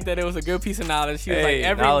from the fact that it was a good piece of knowledge. She was like,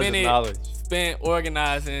 every minute spent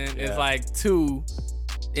organizing is like 2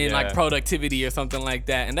 in like productivity or something like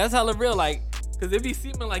that, and that's hella real. Like, cause it be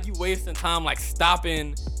seeming like you wasting time, like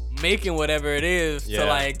stopping making whatever it is to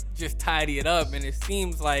like just tidy it up, and it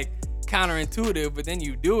seems like counterintuitive, but then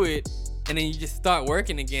you do it and then you just start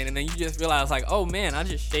working again, and then you just realize like, oh man, I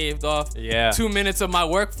just shaved off 2 minutes of my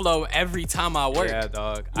workflow every time I work. Yeah,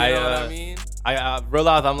 dog. You know what I mean? I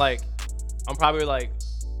realized I'm probably like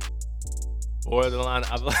borderline.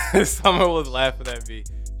 Summer was laughing at me.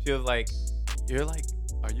 She was like, "You're like,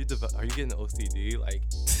 are you getting OCD?" Like,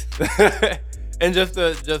 and just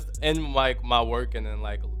in like my work, and then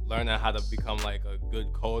like learning how to become like a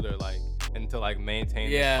good coder, like, and to like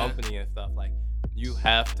maintain the company and stuff. Like, you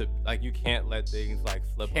have to, like, you can't let things like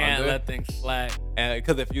slip under. Can't let things slack. And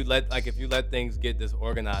because if you let things get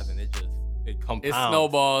disorganized, and it compounds. It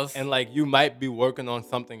snowballs. And like you might be working on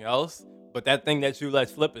something else, But that thing that you let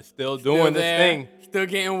slip is still doing this thing. Still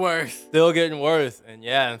getting worse. Still getting worse. And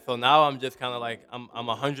yeah, and so now I'm just kind of like, I'm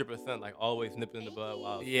 100% like always nipping in the bud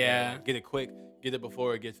while get it quick, get it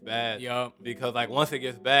before it gets bad. Yup. Because like once it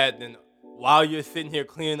gets bad, then while you're sitting here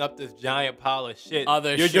cleaning up this giant pile of shit,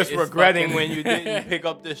 you're shit just regretting fucking- when you didn't pick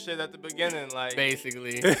up this shit at the beginning. Like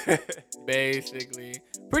Basically.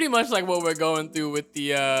 Pretty much like what we're going through with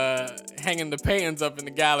the hanging the paintings up in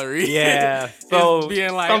the gallery. Yeah. So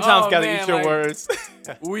being like, sometimes oh, gotta man, eat your like, words.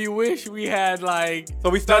 We wish we had like. So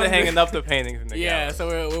we started hanging up the paintings in the gallery. So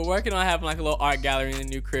we're working on having like a little art gallery in the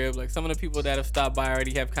new crib. Like some of the people that have stopped by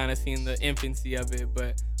already have kind of seen the infancy of it,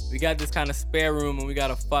 but we got this kind of spare room and we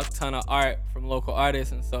got a fuck ton of art from local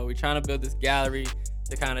artists, and so we're trying to build this gallery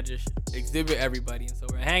to kind of just exhibit everybody. And so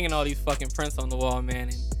we're hanging all these fucking prints on the wall, man.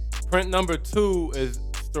 And print number 2 is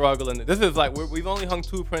struggling. This is like we've only hung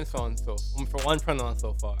 2 prints on for 1 print on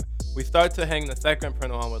so far. We start to hang the second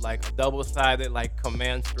print on with like a double-sided like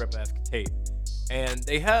command strip-esque tape, and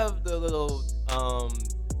they have the little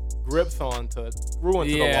grips on to screw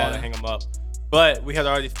into the wall to hang them up. But we had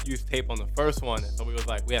already used tape on the first one, and so we was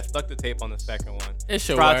like, we had stuck the tape on the second one. It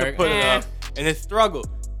should tried work. to put it up, and it struggled.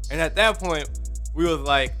 And at that point, we was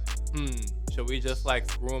like, should we just like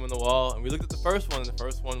screw them in the wall? And we looked at the first one, and the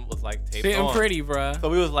first one was like taped sitting on. pretty, bruh. So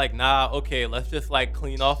we was like, nah, okay, let's just like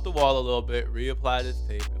clean off the wall a little bit, reapply this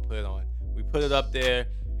tape, and put it on. We put it up there,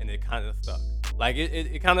 and it kind of stuck. Like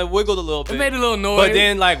it kind of wiggled a little bit. It made a little noise. But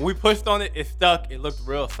then like we pushed on it, it stuck. It looked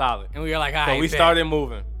real solid. And we were like, all so right, we bet. started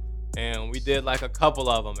moving. And we did like a couple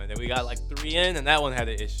of them, and then we got like 3 in, and that one had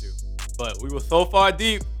an issue. But we were so far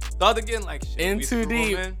deep, started getting like shit. In we too threw 'em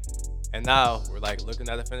deep. in, and now we're like looking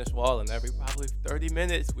at a finished wall, and every probably 30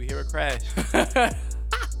 minutes we hear a crash.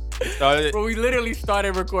 Started. Bro, we literally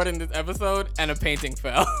started recording this episode and a painting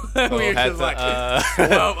fell. We were had just to, like,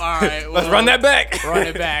 well, all right. Let's well, run that back. Run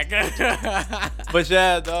it back. But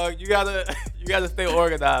yeah, dog, you gotta stay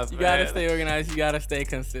organized. You man. gotta stay organized. You gotta stay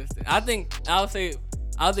consistent. I think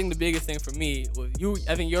the biggest thing for me was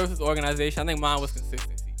I think yours was organization. I think mine was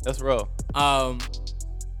consistency. That's real.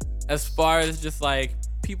 As far as just like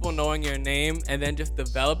people knowing your name and then just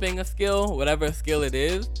developing a skill, whatever skill it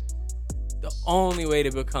is, the only way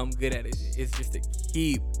to become good at it is just to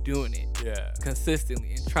keep doing it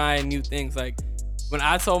consistently and trying new things. Like when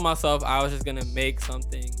I told myself I was just gonna make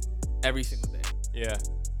something every single day. Yeah.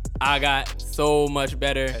 I got so much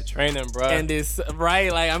better at training, bro. And this,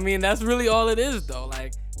 right? Like, I mean, that's really all it is, though.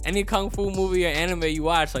 Like, any kung fu movie or anime you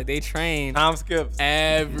watch, like, they train time skips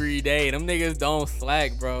every day. Them niggas don't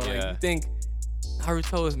slack, bro. Like, you think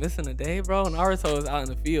Naruto is missing a day, bro? Naruto is out in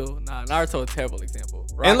the field. Nah, Naruto is a terrible example.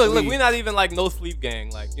 And look, we're not even like no sleep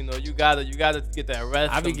gang. Like, you know, you gotta get that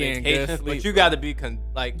rest. I be getting good sleep, but you gotta be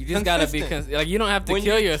you just gotta be like, you don't have to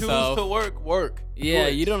kill yourself. When you choose to work. Yeah,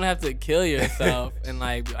 you don't have to kill yourself and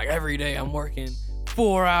like every day I'm working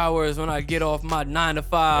 4 hours when I get off my 9 to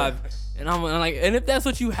 5, and I'm like, and if that's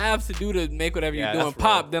what you have to do to make whatever you're doing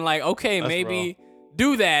pop, then like, okay, that's maybe.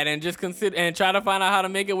 Do that and just consider and try to find out how to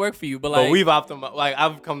make it work for you. But we've optimized. Like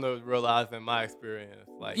I've come to realize in my experience,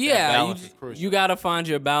 like that balance is crucial. You gotta find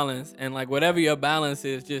your balance, and like whatever your balance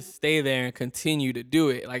is, just stay there and continue to do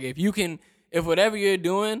it. Like if whatever you're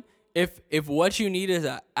doing, if what you need is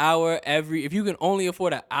an hour if you can only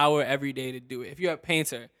afford an hour every day to do it. If you're a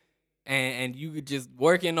painter and you could just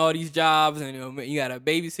work in all these jobs and you gotta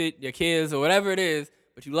babysit your kids or whatever it is,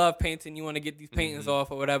 but you love painting, you want to get these paintings off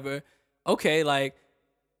or whatever. Okay, like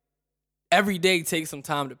every day take some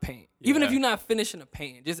time to paint. Even if you're not finishing a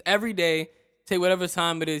painting, just every day take whatever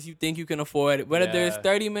time it is you think you can afford it. Whether there's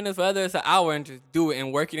 30 minutes, whether it's an hour, and just do it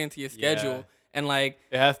and work it into your schedule. And like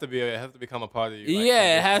it has to become a part of you. Like,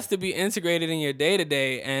 it has to be integrated in your day to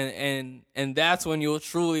day, and that's when you'll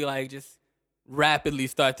truly like just rapidly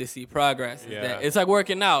start to see progress. It's like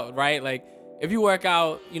working out, right? Like if you work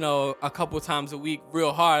out, a couple times a week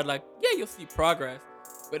real hard, like you'll see progress.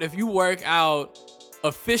 But if you work out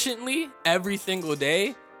efficiently every single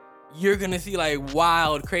day, you're gonna see like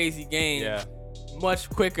wild, crazy gains much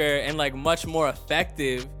quicker and like much more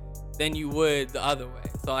effective than you would the other way.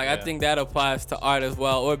 So like I think that applies to art as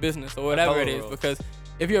well, or business, or whatever it is. Because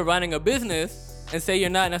if you're running a business and say you're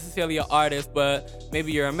not necessarily an artist, but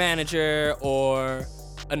maybe you're a manager or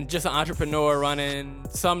just an entrepreneur running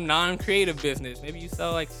some non-creative business, maybe you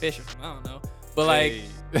sell like fish or something, I don't know. But like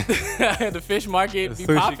the fish market be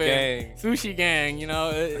popping. Sushi gang,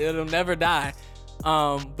 it'll never die.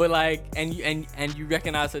 But like, and you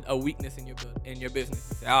recognize a weakness in your business.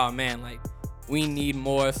 You say, oh man, like we need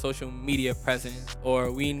more social media presence,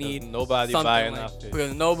 or we need nobody something buying like, our fish.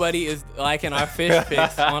 because nobody is liking our fish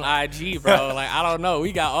pics on IG, bro. Like, I don't know.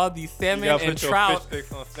 We got all these salmon and trout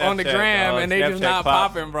on the gram, and they just not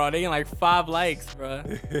popping, bro. They get like 5 likes, bro.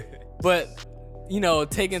 But, you know,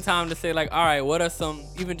 taking time to say, like, all right, what are some,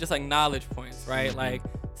 even just like knowledge points, right? Like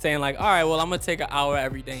saying like, all right, well, I'm going to take an hour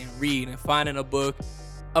every day and read, and finding a book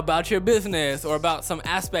about your business or about some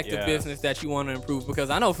aspect of business that you want to improve. Because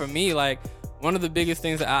I know for me, like, one of the biggest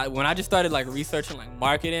things that when I just started like researching like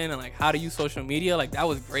marketing and like how to use social media, like that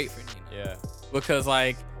was great for Nina. Yeah. Because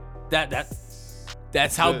like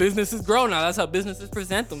that's how businesses grow now. That's how businesses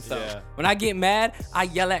present themselves. Yeah. When I get mad, I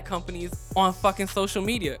yell at companies on fucking social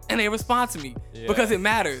media and they respond to me because it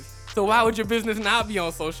matters. So why would your business not be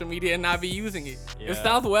on social media and not be using it? Yeah. If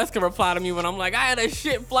Southwest can reply to me when I'm like, I had a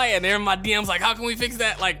shit flight, and they're in my DMs like, how can we fix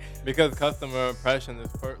that? Like, because customer impression is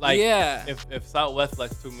like, if Southwest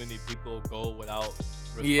lets too many people go without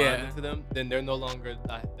responding to them, then they're no longer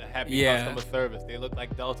the happy customer service. They look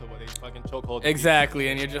like Delta where they fucking chokehold. Exactly,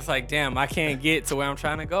 and you're just like, damn, I can't get to where I'm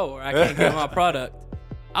trying to go, or I can't get my product.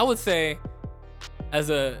 I would say, as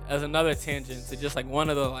another tangent, to just like one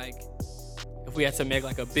of the like, if we had to make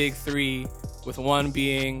like a big 3, with 1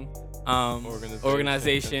 being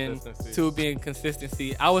organization, 2 being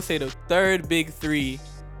consistency, I would say the third big 3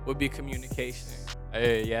 would be communication.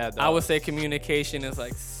 Hey, yeah, dog. I would say communication is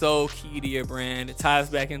like so key to your brand. It ties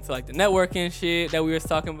back into like the networking shit that we were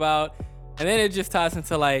talking about, and then it just ties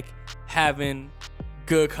into like having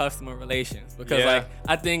good customer relations. Because like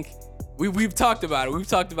I think we've talked about it. We've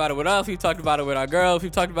talked about it with us. We've talked about it with our girls.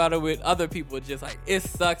 We've talked about it with other people. Just like it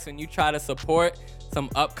sucks when you try to support some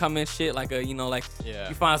upcoming shit, like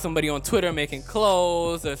you find somebody on Twitter making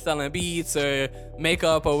clothes or selling beats or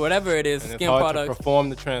makeup or whatever it is, and skin it's hard products. to perform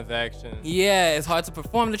the transaction. Yeah, it's hard to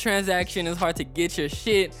perform the transaction. It's hard to get your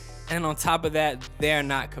shit, and on top of that, they're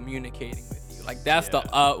not communicating with you. Like that's the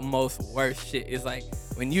utmost worst shit. Is like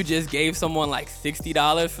when you just gave someone like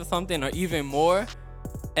 $60 for something or even more,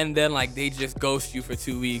 and then like they just ghost you for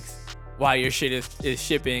 2 weeks while your shit is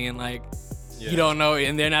shipping, and like you don't know,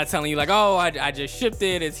 and they're not telling you like, oh, I just shipped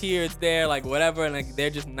it, it's here, it's there, like whatever, and like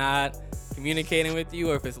they're just not communicating with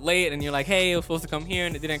you. Or if it's late and you're like, hey, it was supposed to come here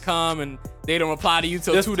and it didn't come, and they don't reply to you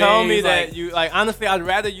till just 2 days. Tell me that you like, honestly, I'd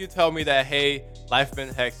rather you tell me that, hey, life's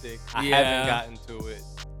been hectic, I haven't gotten to it,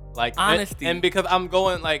 like honesty. And because I'm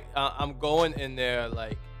going in there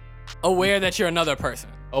like aware that you're another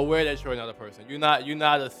person. Aware that you're another person. You're not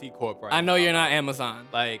a C Corp right now. I know you're not Amazon.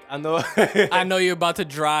 Like, I know. I know you're about to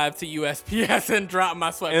drive to USPS and drop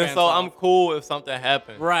my sweatpants. And so off. I'm cool if something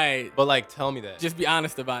happens. Right. But like, tell me that. Just be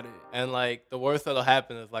honest about it. And like, the worst that'll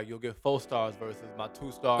happen is like, you'll get 4 stars versus my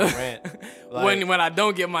 2-star rant. Like, when I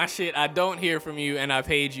don't get my shit, I don't hear from you, and I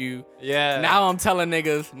paid you. Yeah. Now I'm telling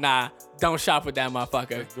niggas, nah, don't shop with that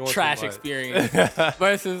motherfucker. Trash experience.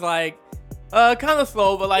 Versus like, kind of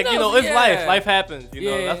slow, but like, it's life. Life happens, That's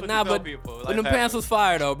what you tell people. But them pants was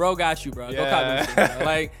fire though, bro. Got you, bro. Go copy them shit, bro.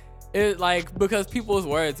 Like, it like, because people's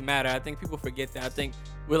words matter. I think people forget that. I think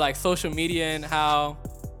with like social media and how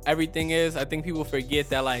everything is, I think people forget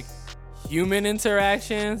that like human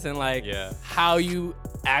interactions and like how you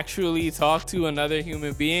actually talk to another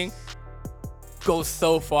human being goes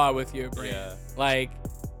so far with your brand. Yeah. Like,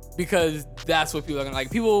 because that's what people are gonna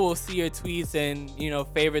like. People will see your tweets and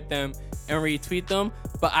favorite them and retweet them,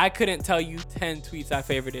 but I couldn't tell you 10 tweets I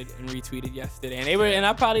favorited and retweeted yesterday, and they were, and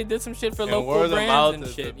I probably did some shit for local brands and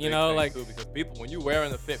shit, like too, because people, when you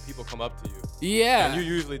wearing a fit, people come up to you. Yeah. And you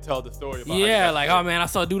usually tell the story about like, oh man, I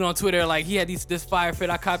saw a dude on Twitter, like he had this fire fit,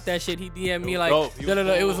 I copped that shit, he DM'd me like,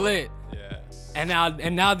 it was lit. Yeah.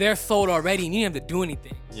 And now they're sold already, and you didn't have to do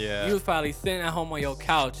anything. Yeah. You was probably sitting at home on your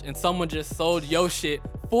couch, and someone just sold your shit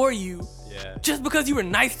for you. Yeah. Just because you were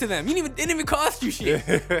nice to them. It didn't even cost you shit.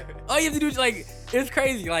 All you have to do is like, it's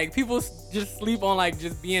crazy. Like, people just sleep on like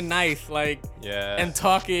just being nice, like, and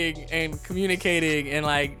talking and communicating and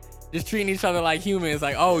like just treating each other like humans.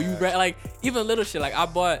 Like, oh, like even little shit. Like, I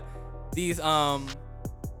bought these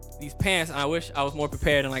pants, and I wish I was more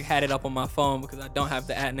prepared and like had it up on my phone because I don't have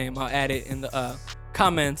the ad name. I'll add it in the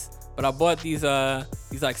comments. But I bought these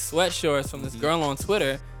like sweat shorts from this girl on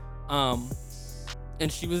Twitter.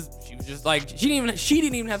 And she was just like, she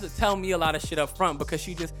didn't even have to tell me a lot of shit up front because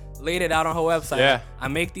she just laid it out on her website. Yeah. Like, I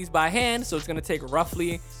make these by hand, so it's gonna take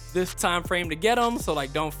roughly this time frame to get them. So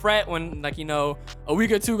like, don't fret when like a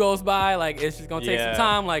week or 2 goes by. Like, it's just gonna take some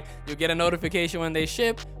time. Like, you'll get a notification when they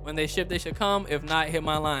ship. When they ship, they should come. If not, hit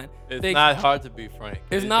my line. It's not hard to be frank.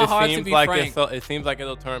 It's not hard to be frank. It seems like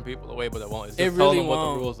it'll turn people away, but it won't. It's just it really tell them won't.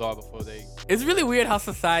 what the rules are before they. It's really weird how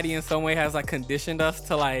society in some way has like conditioned us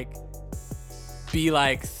to like be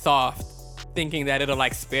like soft thinking that it'll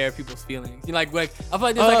like spare people's feelings. You know, like I feel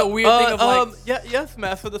like there's like a weird thing of like yes,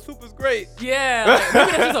 master, the soup is great. Yeah, like,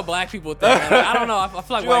 maybe that's just a black people thing. Like, I don't know. I feel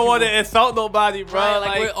like you don't want to insult nobody, bro.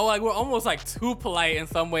 Right, like we're almost like too polite in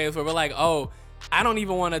some ways, where we're like, oh, I don't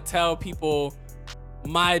even want to tell people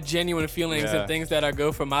my genuine feelings and things that are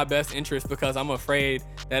good for my best interest because I'm afraid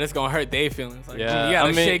that it's gonna hurt their feelings. Like, you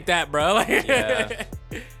gotta shake that, bro. Like,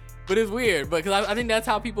 but it's weird, because I think that's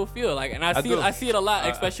how people feel. Like, and I see it a lot,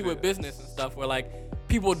 especially with business and stuff, where like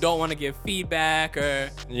people don't want to give feedback or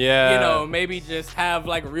you know, maybe just have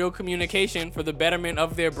like real communication for the betterment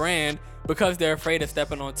of their brand because they're afraid of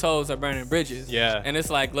stepping on toes or burning bridges. Yeah. And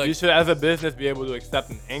it's like, look, you should, as a business, be able to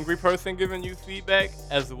accept an angry person giving you feedback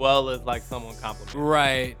as well as like someone complimenting.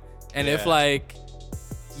 Right. And if like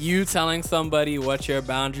you telling somebody what your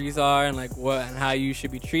boundaries are and like what and how you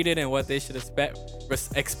should be treated and what they should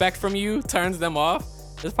expect from you turns them off,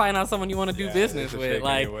 it's probably not someone you want to do business with.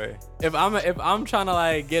 Like, if I'm trying to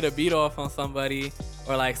like get a beat off on somebody,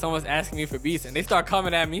 or like someone's asking me for beats and they start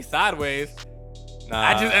coming at me sideways,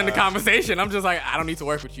 I just end the conversation. I'm just like, I don't need to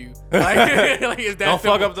work with you. Like, like is that don't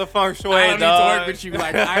simple. fuck up the feng shui, I don't dog. need to work with you.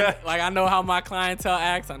 Like, I know how my clientele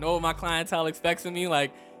acts. I know what my clientele expects of me.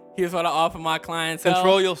 Like, here's what I offer my clientele.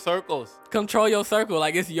 Control your circles. Control your circle.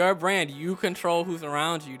 Like, it's your brand. You control who's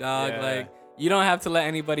around you, dog. Yeah. Like, you don't have to let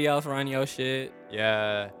anybody else run your shit.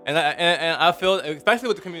 Yeah, and I feel, especially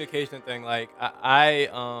with the communication thing, like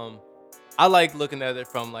I like looking at it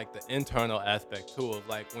from like the internal aspect too, of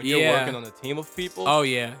like when you're working on a team of people. Oh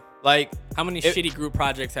yeah. Like, how many shitty group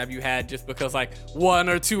projects have you had just because like one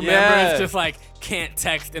or two members just like can't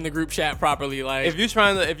text in the group chat properly? Like, if you're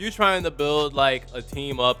trying to build like a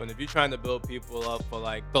team up, and if you're trying to build people up for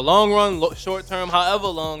like the long run, short term, however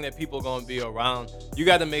long that people gonna be around, you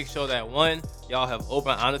got to make sure that one, y'all have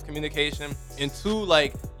open, honest communication, and two,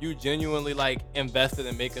 like you genuinely like invested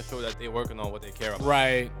in making sure that they're working on what they care about.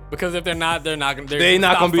 Right. Because if they're not gonna be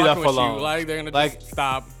there for long. Like, they're gonna just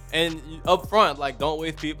stop. And up front, like, don't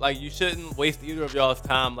waste people. Like, you shouldn't waste either of y'all's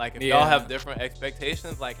time. Like, if y'all have different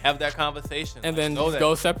expectations, like, have that conversation. And then just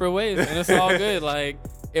go separate ways, and it's all good. Like,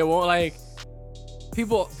 it won't, like,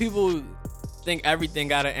 people think everything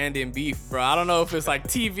gotta end in beef, bro. I don't know if it's like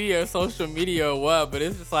TV or social media or what, but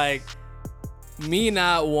it's just like me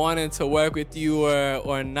not wanting to work with you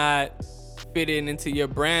or not fitting into your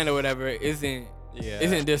brand or whatever isn't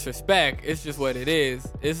disrespect. It's just what it is.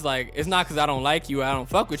 It's like, it's not because I don't like you, I don't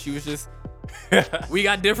fuck with you. It's just we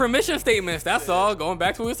got different mission statements. That's all. Going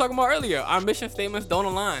back to what we were talking about earlier, our mission statements don't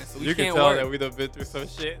align, so we you can't can tell work. that we done been through some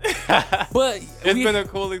shit. But it's been a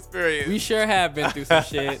cool experience. We sure have been through some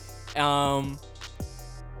shit.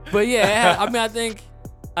 But yeah, I mean, I think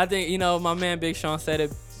you know, my man Big Sean said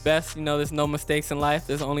it best. You know, there's no mistakes in life.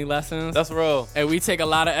 There's only lessons. That's real. And we take a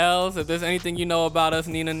lot of L's. If there's anything you know about us,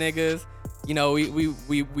 Nina niggas, you know, we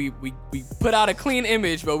put out a clean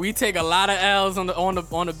image, but we take a lot of L's on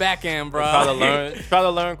the back end, bro. Try to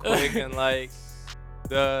learn quick and like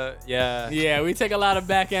we take a lot of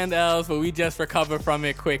back end L's, but we just recover from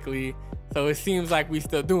it quickly. So it seems like we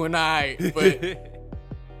still doing alright, but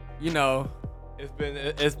you know,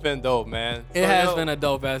 it's been dope, man. It has been a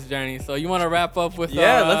dope ass journey. So you want to wrap up with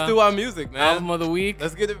let's do our music, man. Album of the week.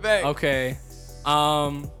 Let's get it back. Okay.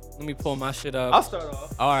 Let me pull my shit up. I'll start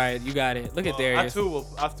off. All right, you got it. Look at Darius.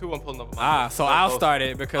 I have two. I'm pulling up my. So I'll start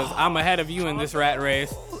it because I'm ahead of you in this rat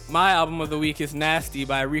race. My album of the week is Nasty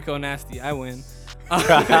by Rico Nasty. I win.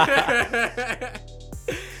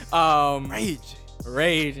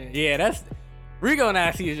 Rage. Yeah, that's Rico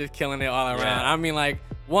Nasty is just killing it all around. Yeah. I mean, like,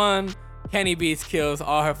 one, Kenny Beats kills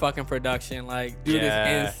all her fucking production. Like, dude is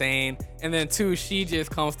insane. And then two, she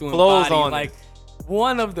just comes through and bodies like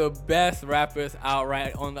one of the best rappers out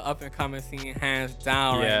right on the up and coming scene, hands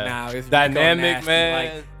down right now. Is dynamic,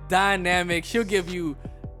 man. Like, dynamic. She'll give you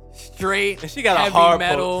straight, and she got heavy a hard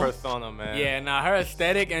metal persona, man. Yeah, nah, her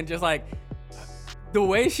aesthetic and just like the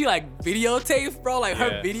way she like videotapes, bro. Like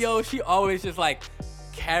her video, she always just like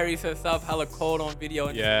carries herself hella cold on video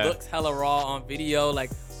and just looks hella raw on video.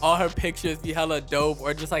 Like all her pictures be hella dope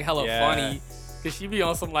or just like hella funny. Cause she be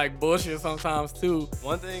on some like bullshit sometimes too.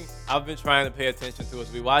 One thing I've been trying to pay attention to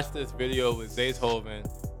is we watched this video with Zaytoven,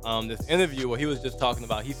 this interview where he was just talking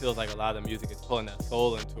about he feels like a lot of music is pulling that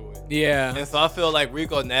soul into it. Yeah. And so I feel like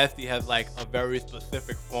Rico Nasty has like a very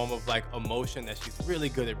specific form of like emotion that she's really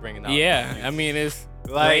good at bringing out. Yeah, I mean it's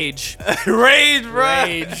like, rage. Rage, bro.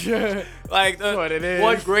 Rage. Like that's what it is.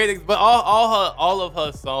 What great, but all of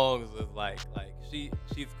her songs is like she's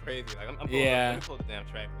crazy. Like I'm pulling up, let me pull the damn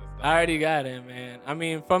track list. I already got it, man. I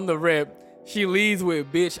mean, from the rip, she leads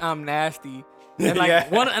with "Bitch, I'm nasty." And like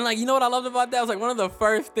Yeah. you know what I loved about that? It was like one of the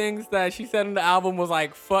first things that she said in the album was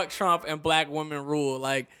like, "Fuck Trump and black women rule."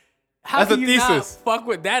 Like, how That's can a you not thesis. fuck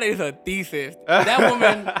with that? Is a thesis. That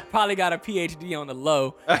woman probably got a PhD on the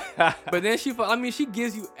low. But then she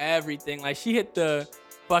gives you everything. Like, she hit the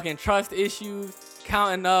fucking trust issues,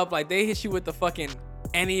 counting up. Like, they hit you with the fucking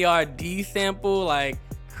NERD sample, like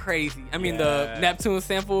crazy. I mean, the Neptune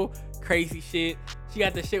sample, crazy shit. She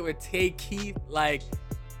got the shit with Tay Keith, like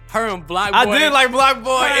her and Block Boy. I did like Block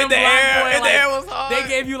Boy her in and the Block air. Boy, In the like, air was hard. They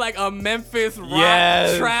gave you like a Memphis rock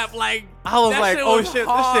Yes. trap, like I was that like, shit oh was shit,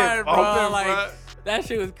 hard, this shit bro. bumping, Like, bro. that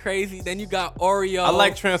shit was crazy. Then you got Oreo. I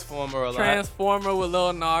like Transformer a lot. Transformer with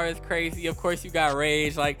Lil Nas, crazy. Of course, you got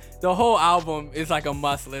Rage. Like, the whole album is like a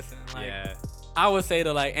must listen. Like, Yeah. I would say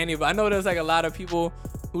to like anybody. I know there's like a lot of people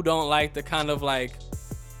who don't like the kind of like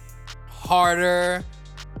harder,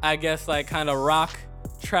 I guess, like kind of rock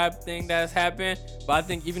trap thing that's happened. But I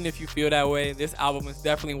think even if you feel that way, this album is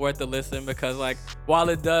definitely worth the listen, because like while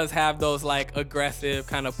it does have those like aggressive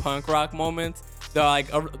kind of punk rock moments, the like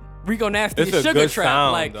Rico Nasty It's is a sugar good trap,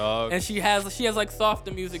 sound, like, dog. and she has like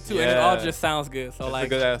softer music too, and it Yeah. all just sounds good. So It's like, a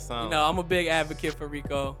good ass sound. you know, I'm a big advocate for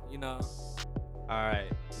Rico. You know, All right.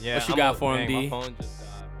 Yeah. What you got for him, dang, D? My phone just died.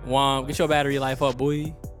 Man. Wom, get your battery life up,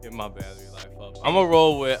 boy. Get my battery life up. I'm gonna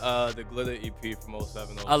roll with the Glitter EP from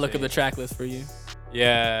 0706. I'll look at the track list for you.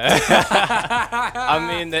 Yeah. I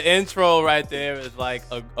mean, the intro right there is like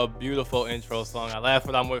a beautiful intro song. I laugh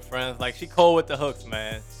when I'm with friends. Like, she cold with the hooks,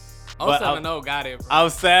 man. But 070 got it, bro. I'm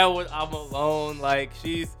sad when I'm alone. Like,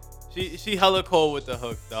 she hella cold with the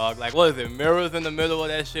hooks, dog. Like, what is it? Mirrors in the middle of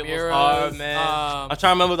that shit Mirrors, was hard, man. I'm trying to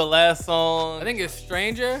remember the last song. I think it's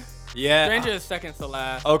Stranger. Yeah. Stranger is second to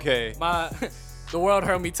last. Okay. The world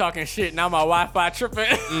heard me talking shit. Now my Wi-Fi tripping.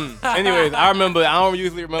 Anyways, I remember. I don't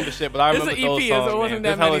usually remember shit, but I It's remember an those EP, songs. so it wasn't man. that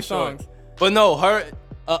It's hella many short. songs. But no, her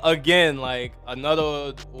again, like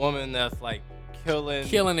another woman that's like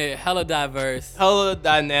Killing it. Hella diverse. hella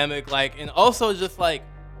dynamic, like, and also just like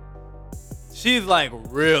she's like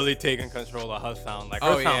really taking control of her sound. Like, her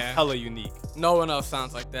Oh, sound's yeah. hella unique, No one else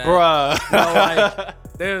sounds like that. bruh. No, like,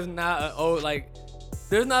 there's not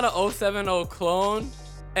a 070 clone,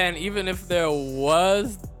 and even if there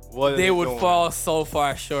was, What are they would doing? fall so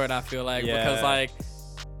far short. I feel like, Yeah. because like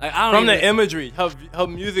I don't From even, the imagery, her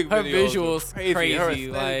music Her videos visuals were crazy. Her crazy,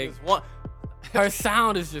 aesthetic like- is one. her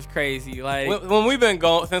sound is just crazy. Like,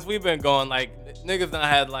 When since we've been going, like, niggas done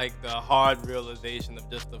had like the hard realization of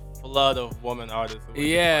just the flood of woman artists. who were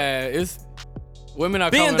yeah, it's women are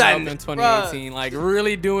Being coming up in bruh. 2018, like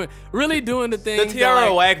really doing the the things. Tierra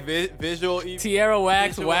that, like, Whack visual EP. Tierra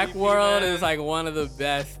Wax, visual Whack EP, World man. is like one of the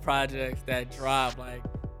best projects that dropped. Like,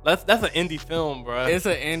 That's an indie film, bro. it's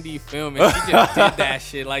an indie film, and she just did that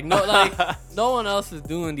shit. Like, no one else is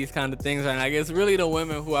doing these kind of things right now. Like, it's really the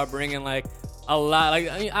women who are bringing like a lot. Like,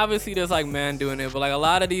 I mean, obviously there's like men doing it, but like a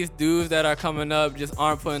lot of these dudes that are coming up just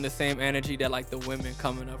aren't putting the same energy that like the women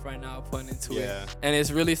coming up right now are putting into Yeah. it. And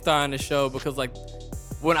it's really starting to show, because like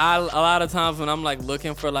a lot of times when I'm like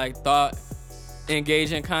looking for like thought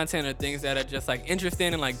engaging content or things that are just like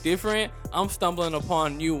interesting and like different, I'm stumbling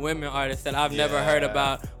upon new women artists that I've never heard Yeah.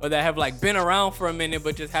 about, or that have like been around for a minute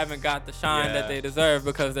but just haven't got the shine that Yeah. they deserve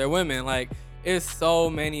because they're women. Like, it's so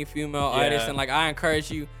many female artists, Yeah. and like I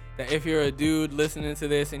encourage you that if you're a dude listening to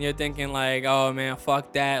this and you're thinking like, oh man,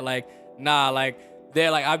 fuck that, like, nah, like,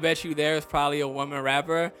 they're like, I bet you there's probably a woman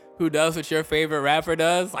rapper who does what your favorite rapper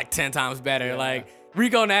does like 10 times better. Yeah. Like,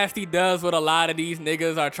 Rico Nasty does what a lot of these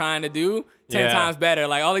niggas are trying to do 10 Yeah. times better.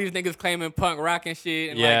 Like, all these niggas claiming punk rock and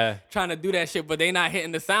shit and Yeah. like trying to do that shit, but they not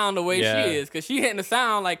hitting the sound the way Yeah. she is. Cause she hitting the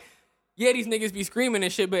sound like, yeah, these niggas be screaming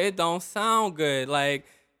and shit, but it don't sound good. Like,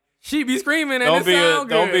 she be screaming and it sound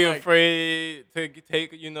good. Don't be Like, afraid to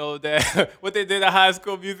take, that what they did at High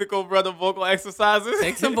School Musical, brother, vocal exercises.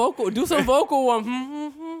 take some vocal, do some vocal one.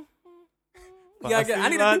 You gotta get- I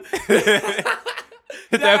need to do,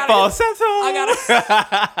 Hit Yeah, I that gotta- falsetto.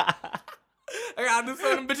 I gotta do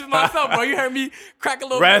some of them bitches myself, bro. You heard me crack a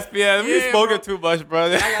little Raspy, yeah, we smoking bro. too much,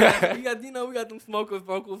 brother. we got them smokers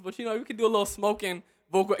vocals, but you can do a little smoking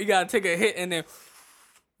vocal. You gotta take a hit and then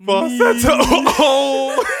Falsetto.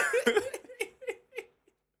 Oh.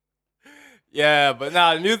 Yeah, but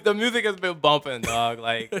nah, the music has been bumping, dog.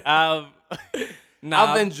 Like, I've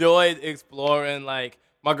enjoyed exploring. Like,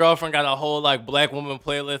 my girlfriend got a whole like black woman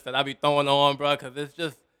playlist that I be throwing on, bro, cause it's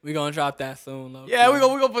just. we gonna drop that soon, though. Yeah, we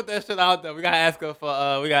gonna put that shit out there. We gotta ask her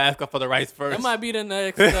for the rights first. That might be the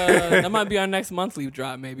next. That might be our next monthly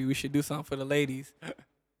drop. Maybe we should do something for the ladies.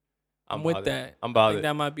 I'm with about it. that. I'm I about think it.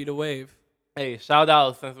 that might be the wave. Hey, shout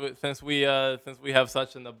out since we have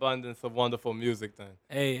such an abundance of wonderful music. Then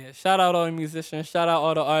Hey, shout out all the musicians. Shout out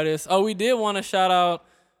all the artists. Oh, we did want to shout out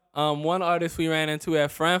one artist we ran into at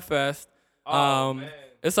FriendFest. Man.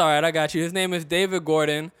 It's all right. I got you. His name is David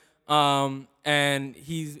Gordon. And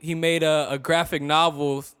he made a graphic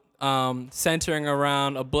novel centering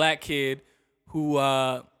around a black kid who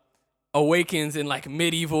awakens in like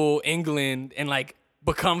medieval England and like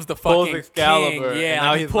becomes the fucking Excalibur, king. and Yeah, now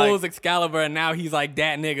like, he he's pulls like- Excalibur, and now he's like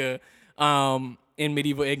that nigga. In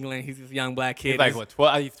medieval England, he's this young black kid. he's like what?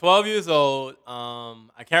 12, he's 12 years old.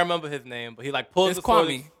 I can't remember his name, but he like pulls It's the sword.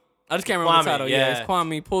 Kwame. I just can't remember Kwame, the title. Yeah, yeah. it's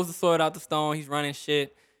Kwame. He pulls the sword out the stone. He's running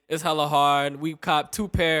shit. It's hella hard. We copped two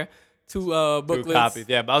booklets. 2 copies.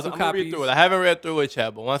 Yeah, but I'm gonna read copies. through it. I haven't read through it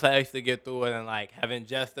yet, but once I actually get through it and like have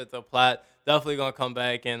ingested the plot, definitely gonna come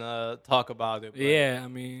back and talk about it. But, Yeah, I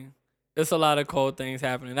mean, there's a lot of cool things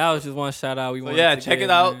happening. That was just one shout out we So wanted yeah, to check give,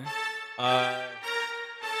 it out. man.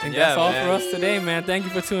 I think that's all for us today, man. Thank you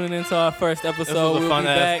for tuning into our first episode. We'll be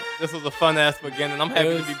back. This was a fun ass beginning. I'm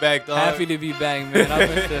happy to be back, dog. Happy to be back, man. I've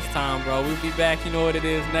missed this time, bro. We'll be back. You know what it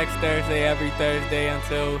is. Next Thursday, every Thursday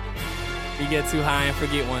until we get too high and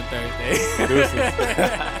forget one Thursday.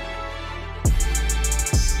 Deuces.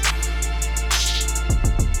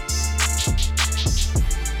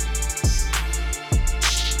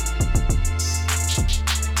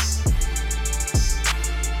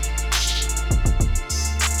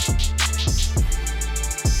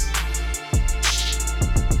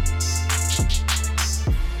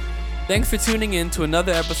 Thanks for tuning in to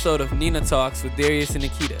another episode of Nina Talks with Darius and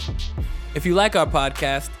Nikita. If you like our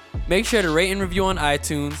podcast, make sure to rate and review on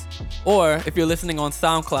iTunes, or if you're listening on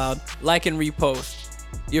SoundCloud, like and repost.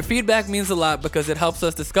 Your feedback means a lot because it helps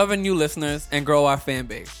us discover new listeners and grow our fan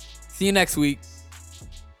base. See you next week.